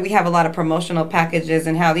looks like that we have a lot of promotional packages,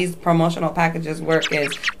 and how these promotional packages work is,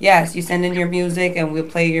 yes, you send in your music and we'll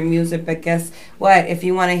play your music, but guess what? If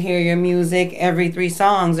you want to hear your music every 3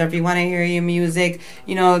 songs, or if you want to hear your music,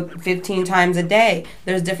 15 times a day,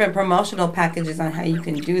 there's different promotional packages on how you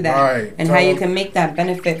can do that, and how you can make that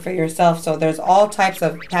benefit for yourself. So there's all types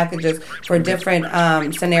of packages for different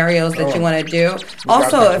scenarios that you want to do.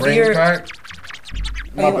 Also, if you're...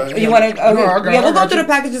 You want to? Okay. We'll go through the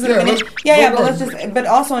packages in a minute. But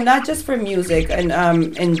also not just for music and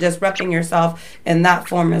just repping yourself in that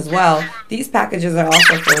form as well. These packages are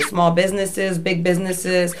also for small businesses, big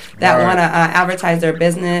businesses that want to advertise their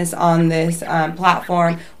business on this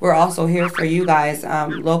platform. We're also here for you guys,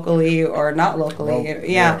 locally or not locally.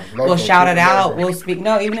 We'll shout it out. We'll speak.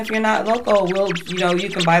 No, even if you're not local, you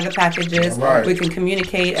can buy the packages. We can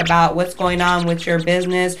communicate about what's going on with your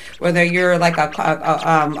business, whether you're like a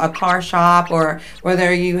car shop, or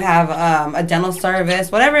whether you have a dental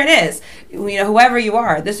service, whatever it is, whoever you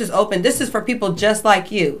are, this is open. This is for people just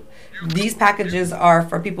like you. These packages are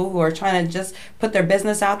for people who are trying to just put their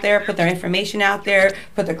business out there, put their information out there,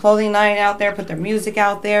 put their clothing line out there, put their music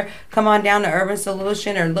out there. Come on down to Urban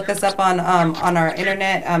Solution, or look us up on our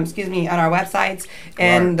internet, on our websites,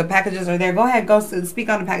 and the packages are there. Go ahead, speak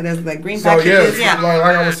on the packages, like green packages. Like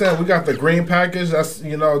I was saying, we got the green package. That's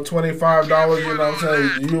 $25. You know what I'm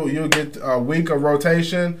saying? You'll get a week of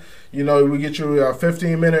rotation. We get you a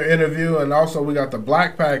 15-minute interview, and also we got the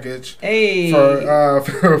black package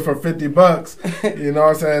for $50. You know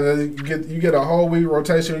what I'm saying? You get a whole week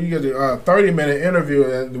rotation. You get a 30-minute interview,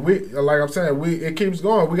 and like I'm saying, it keeps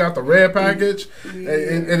going. We got the red package,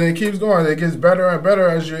 and it keeps going. It gets better and better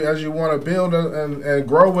as you want to build and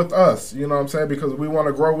grow with us. You know what I'm saying? Because we want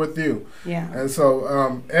to grow with you. Yeah. And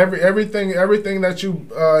so everything that you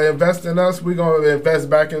invest in us, we're gonna invest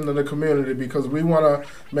back into the community, because we want to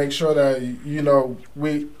make sure that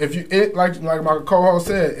like my co-host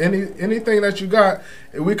said, anything that you got,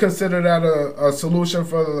 we consider that a solution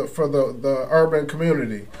for the urban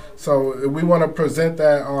community. So we want to present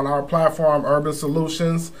that on our platform, Urban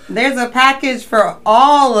Solutions. There's a package for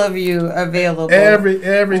all of you available.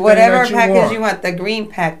 Everything whatever that you package want. you want, the green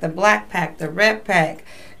pack, the black pack, the red pack.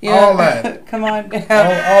 All that. Come on down.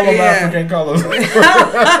 All of African colors. We'll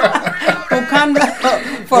come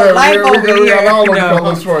for life over here. We got all of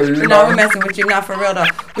colors for you. No, we're messing with you. Not for real though.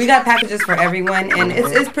 We got packages for everyone, and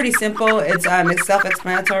it's pretty simple. It's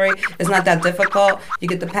self-explanatory. It's not that difficult. You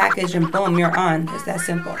get the package, and boom, you're on. It's that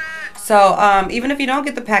simple. So even if you don't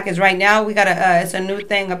get the package right now, we got it's a new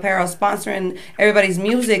thing, Apparel sponsoring everybody's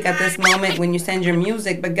music at this moment when you send your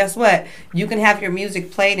music. But guess what? You can have your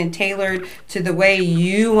music played and tailored to the way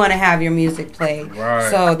you want to have your music played.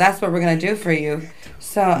 Right. So that's what we're gonna do for you.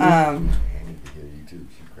 So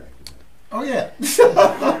Oh yeah.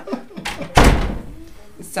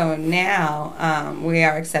 So now we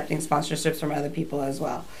are accepting sponsorships from other people as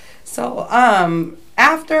well. So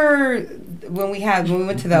after when we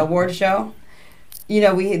went to the award show,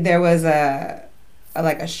 there was a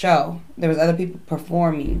show. There was other people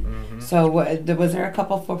performing. Mm-hmm. So was there a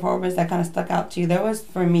couple of performances that kind of stuck out to you? There was,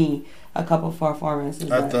 for me, a couple of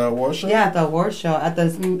performances at the award show. Yeah, at the award show, at the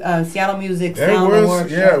Seattle Music It Sound was,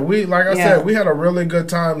 Award yeah, show. we like I said, we had a really good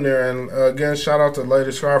time there, and again, shout out to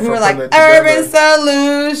Lady Sharp We for were putting like it together. Urban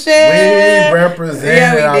Solution. We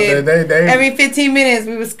represented out did. there. They every 15 minutes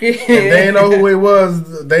we were screaming. If they know who it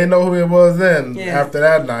was, they know who it was then. Yeah. After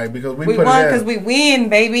that night, because we put won it in. because we win,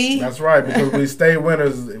 baby. That's right, because we stay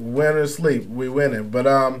winners sleep. We winning, but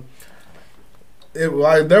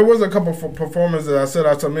there was a couple of performances that stood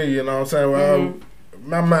out to me. You know what I'm saying? Well,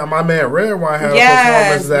 my man Redwine had a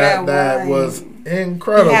performance that was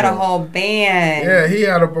incredible. He had a whole band. Yeah, he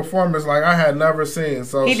had a performance like I had never seen.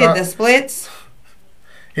 So he did the splits.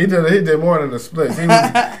 He did more than the splits.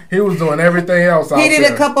 He was doing everything else out there. He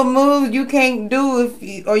did a couple moves you can't do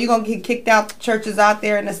or you're gonna get kicked out the churches out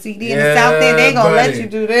there in the CD in the South End. They ain't gonna let you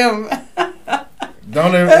do them.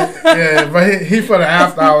 Don't even, yeah, but he for the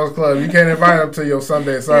after hours club. You can't invite him to your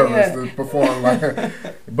Sunday service to perform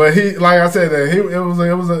But he, like I said, it was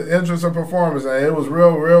an interesting performance, and it was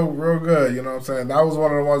real good. You know what I'm saying? That was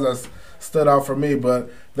one of the ones that stood out for me. But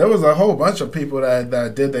there was a whole bunch of people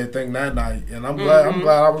that did their thing that night, and I'm glad. I'm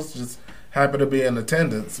glad I was just happy to be in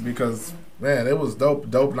attendance because man, it was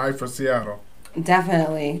dope night for Seattle.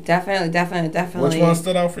 Definitely. Which one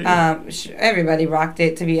stood out for you? Everybody rocked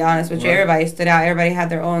it. To be honest with you, everybody stood out. Everybody had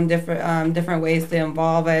their own different ways to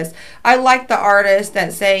involve us. I like the artists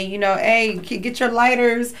that say, hey, get your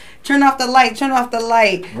lighters, turn off the light, turn off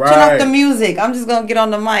the music. I'm just gonna get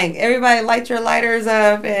on the mic. Everybody light your lighters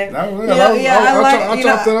up, and I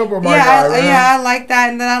chopped it up with my guy. I like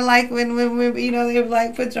that. And then I like when they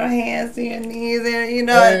like put your hands to your knees and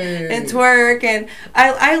and twerk. And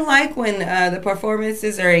I like when the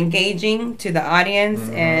performances are engaging to the audience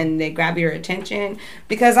and they grab your attention,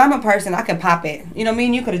 because I'm a person, I can pop it. Me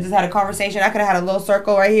and you could have just had a conversation. I could have had a little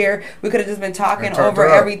circle right here. We could have just been talking over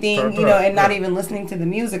everything, and not even listening to the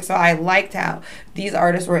music. So I liked how these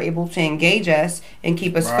artists were able to engage us and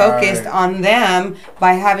keep us focused on them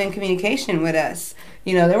by having communication with us.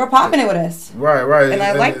 They were popping it with us. Right. And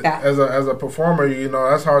I like that. As a performer,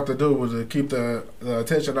 that's hard to do, was to keep the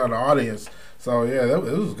attention of the audience. So yeah, it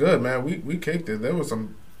was good, man. We kicked it. There was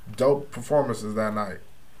some dope performances that night.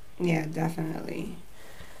 Yeah, definitely.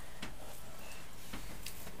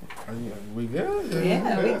 We good?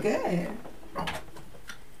 Yeah, we good.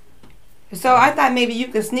 So I thought maybe you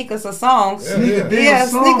could sneak us a song. Sneak a Play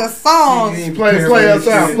song. us out.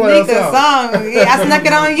 Sneak a song. Yeah, I snuck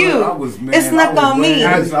it on you. It snuck on me.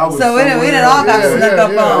 So we didn't all got snuck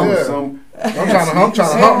up on. I'm trying to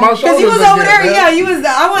hump my shoulders. Because you was over there, you was.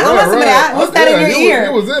 I want some of that. What's that in your ear?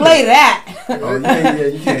 Play that. Oh yeah,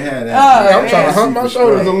 you can't have that. I'm trying to hump my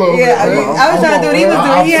shoulders a little bit. Yeah, I was trying to do what he was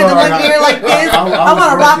doing. He had the one ear like this. I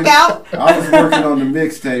want to rock out. I was working on the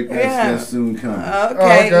mixtape that's soon coming.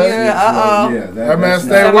 Okay. That man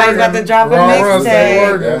stay working. Somebody's about to drop a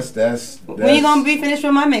mixtape. That's. When you gonna be finished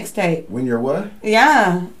with my mixtape? When you're what?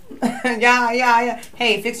 Yeah. Yeah.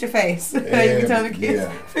 Hey, fix your face. You can tell the kids,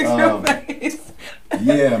 fix your face.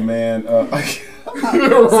 Yeah, man.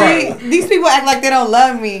 See, these people act like they don't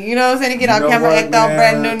love me. You know what I'm saying? They get on camera, act all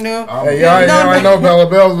brand new. Hey, y'all ain't know Bella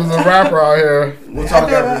Bells was a rapper out here. We'll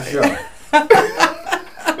talk after the show.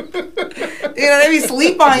 They be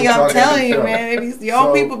sleep on you. I'm telling you, man.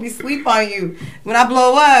 Your people be sleep on you. When I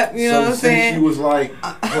blow up, you know what I'm saying? She was like,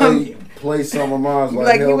 play some of mine.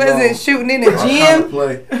 Like you wasn't shooting in the gym.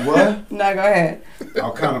 Play what? No, go ahead.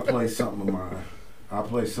 I'll kind of play something of mine. I'll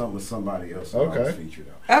play something with somebody else. Okay. Featured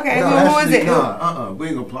out. Okay, who is it? We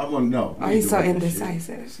ain't gonna play. I want to know. Oh, he's so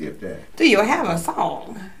indecisive. Skip that. Do you have a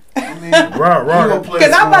song? I mean, right.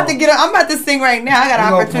 Because I'm about to sing right now. I got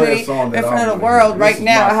an opportunity in front of the world right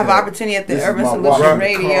now. I have an opportunity at the Urban Solution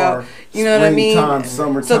Radio. You know what I mean?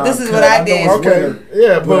 So this is what I did. Okay.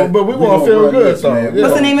 Yeah, but we want to feel good, though.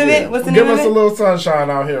 What's the name of it? Give us a little sunshine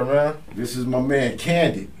out here, man. This is my man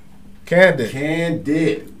Candid.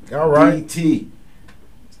 All right. DT.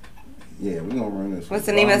 Yeah, we're gonna run this. What's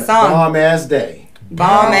the name of the song? Bomb Ass Day.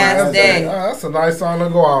 Bomb ass day. That's a nice song to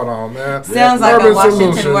go out on, man. Sounds like Urban a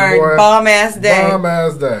Washington Solution, word. boy. Bomb ass day. Bomb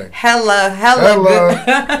ass day. Hella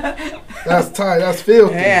good. That's tight. That's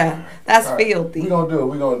filthy. Yeah, that's All right. filthy. We gonna do it.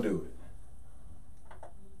 We gonna do it.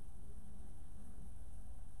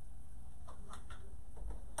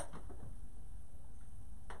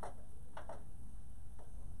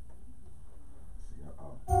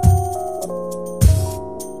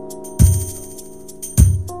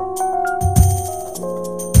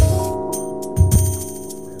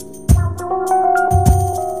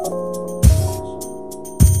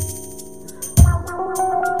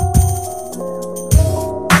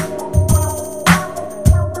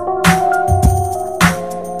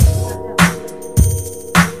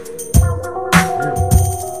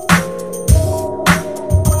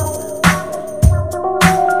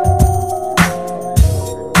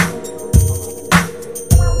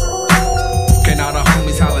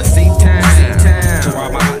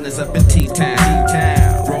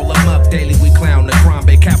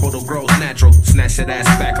 That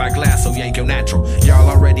ass back like glass, so yank your natural. Y'all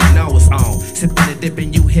already know it's on. Sipping and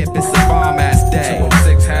dipping, you hip, it's a bomb ass day.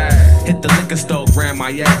 206 high. Hit the liquor store, Grandma,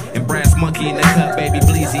 yeah. And Brass Monkey in the cup, baby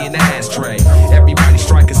Bleezy in the ashtray. Everybody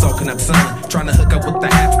striking, soaking up sun. Trying to hook up with the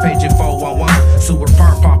apps, paging 411. Sewer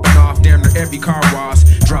park popping off, damn near every car wash.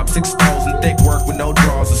 Drop 6 stones and thick work with no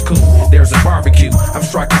draws is cool. There's a barbecue, I'm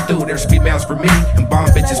striking through. There's females for me and bomb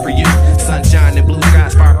bitches for you. Sunshine and blue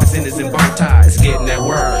skies, 5% in bow ties. Getting that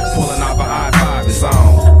word, pulling off an I-5, it's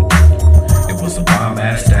on. It was a bomb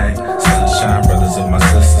ass day. Sunshine brothers and my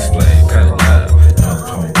sister's slave. Cut it up.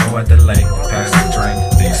 No go at the lake. Pass the drink.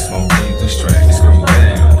 Big smoke, leave the straight. Screw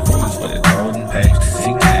down. Cruise with a golden page.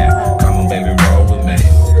 See now. Come on, baby, roll with me.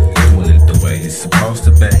 Doing it the way it's supposed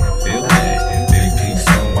to be. Feel that. Big peace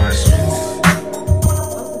on my streets.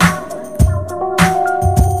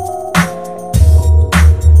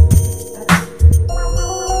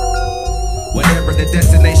 Whatever the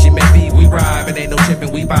destination may be, we ride. It ain't no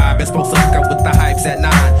tripping, we vibe. It's supposed to hook up with the hypes at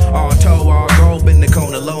 9. All toe, all gold in the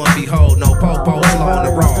corner. Lo and behold, no po-po, slow on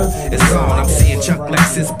the roll. It's on, I'm seeing Chuck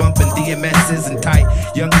Lexus bumping DMS's and tight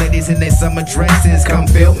young ladies in their summer dresses. Come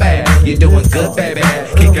feel mad, you're doing good, baby.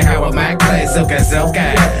 Kicking how a Mac plays, silk as silk.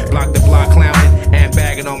 Block the block clowning and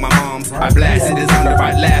bagging on my moms. I blasted his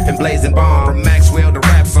underbite, laughing, blazing bomb. From Maxwell to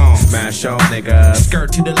rap songs. Smash on, nigga.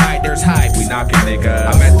 Skirt to the light, there's hype. We knocking, nigga.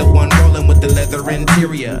 I'm at the one rolling with the leather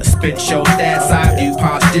interior. Spit show that side view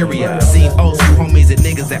posterior. Seen old school homies and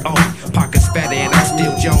niggas that own me. Pockets fatter and I'm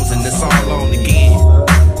still Jones and it's all on again.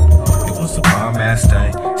 It was a bomb ass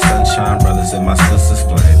day. Sunshine brothers and my sister's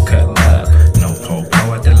flame. Cutting up. No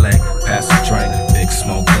po-po at the lake. Pass the drink. Big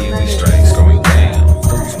smoke, leave we straight. Going down.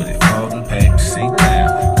 Cruise with it, folding paper. See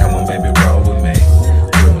down. Come on, baby, roll with me.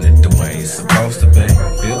 Doing it the way it's supposed to be.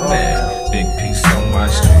 Feel that. Big peace on my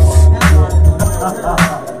streets.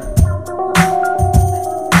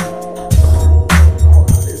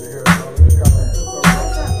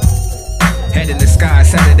 Head in the sky,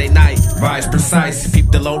 Saturday night, vibes precise.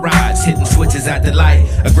 Peep the low rides, hitting switches at the light.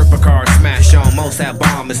 A gripper car smash on, most have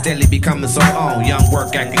bomb and steadily becoming so on. Young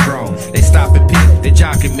work acting grown, they stop and peep, they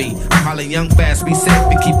jocking me. I'm hollering young fast, be safe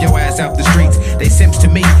and keep your ass out the streets. They simps to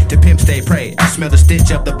me, the pimps they pray. I smell the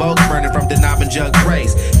stitch of the boat burning from the knob and jug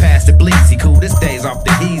race. Past the bleezy, cool, this day's off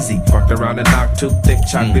the easy. Fucked around and knocked 2 thick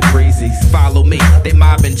chocolate breezies. Follow me, they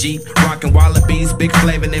mobbing Jeep, rocking wallabies, big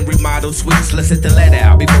flavin' and remodeled sweets. Let's hit the let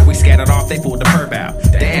out before we scattered off, they pulled the perv out.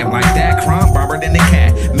 Damn, like that, crumb bomber than the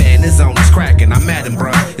cat. Man, this zone is cracking, I'm at him,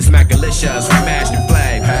 bruh. It's Macalicious, we mashed and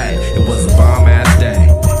flame. Hey, it was a bomb ass day.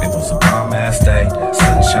 It was a bomb ass day.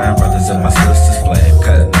 Sunshine brothers and my sister's flame.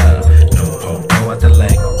 Cutting up. No po-po at the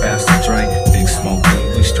lake. Pass the drink. Big smoke,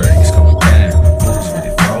 leave we straight. It's going down. Fools with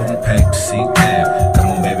it, folding paper. See down. Come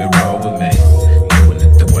on, baby, roll with me. Doing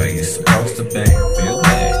it the way it's supposed to be. Feel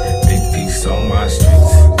that. Big peace on my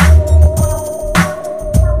streets.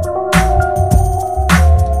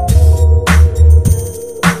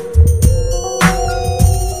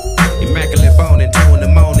 Immaculate bone at 2 in the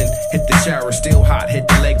morning. Hit the shower, still hot. Hit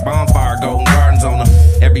the lake bonfire, golden gardens on them.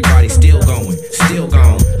 Everybody still going, still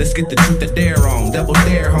gone. Let's get the truth of dare on. Double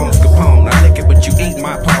dare, Holmes Capone. I lick it, but you eat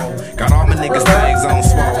my pole. Got all my niggas legs on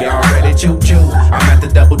swole. Y'all ready, choo choo? I'm at the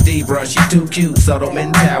double D, bruh. She too cute. Subtle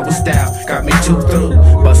mental with style. Got me 2 through.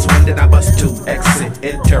 Bust 1, then I bust 2. Exit,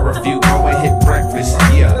 enter a few. Always hit breakfast.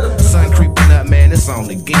 Yeah, sun creeping up, man. It's on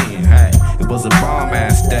again. Hey, it was a bomb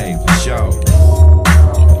ass day for sure.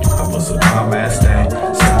 It was a bomb ass day.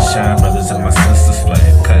 Sunshine brothers and my sister's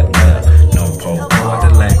flame. Cutting up. No po-po at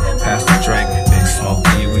the lake. Pass the drink. Big smoke,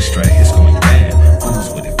 leave we straight. It's going down.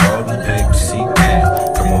 Fools with it, folding paper. See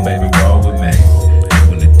down. Come on, baby, roll with me.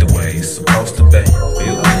 Doing it the way it's supposed to be.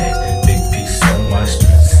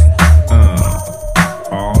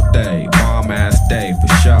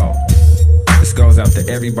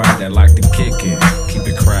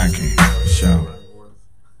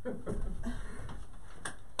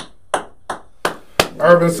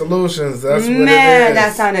 Urban Solutions. That's what it is. Man,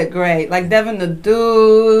 that sounded great. Like Devin the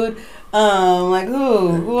Dude. Like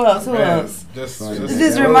who else? Who else? Just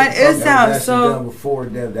remind. It sounds done so. before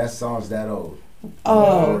Dev. That song's that old.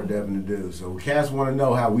 Oh. Before Devin the Dude. So cats want to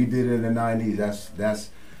know how we did it in the '90s.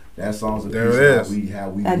 That song's a piece There of it is. how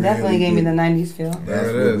we That really definitely gave me did. the '90s feel.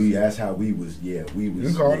 That's what we. That's how we was. Yeah, we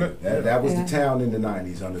was. You called yeah, it. That was Yeah. the town in the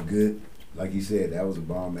 '90s on the good. Like you said, that was a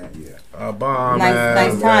bomb man. Yeah. A bomb Nice- man.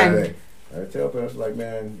 nice time. Hey, I tell us like,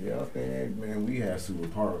 man, you know, man, we had Super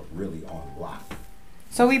Power really on lock.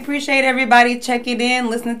 So we appreciate everybody checking in,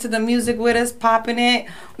 listening to the music with us, popping it.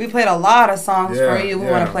 We played a lot of songs for you. We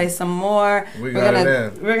want to play some more. We're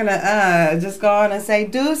gonna just go on and say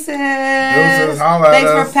deuces. Deuces, holla at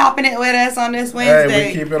Thanks us. for popping it with us on this Wednesday. Hey,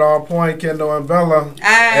 we keep it on point, Kendall and Bella.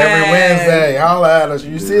 Hey. Every Wednesday. Holla at us.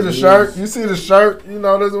 You see the shirt? You see the shirt? You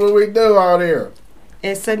know this is what we do out here.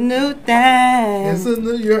 It's a new thing. It's a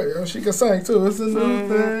new. She can sing too. It's a new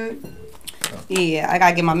thing. Yeah, I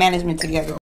gotta get my management together.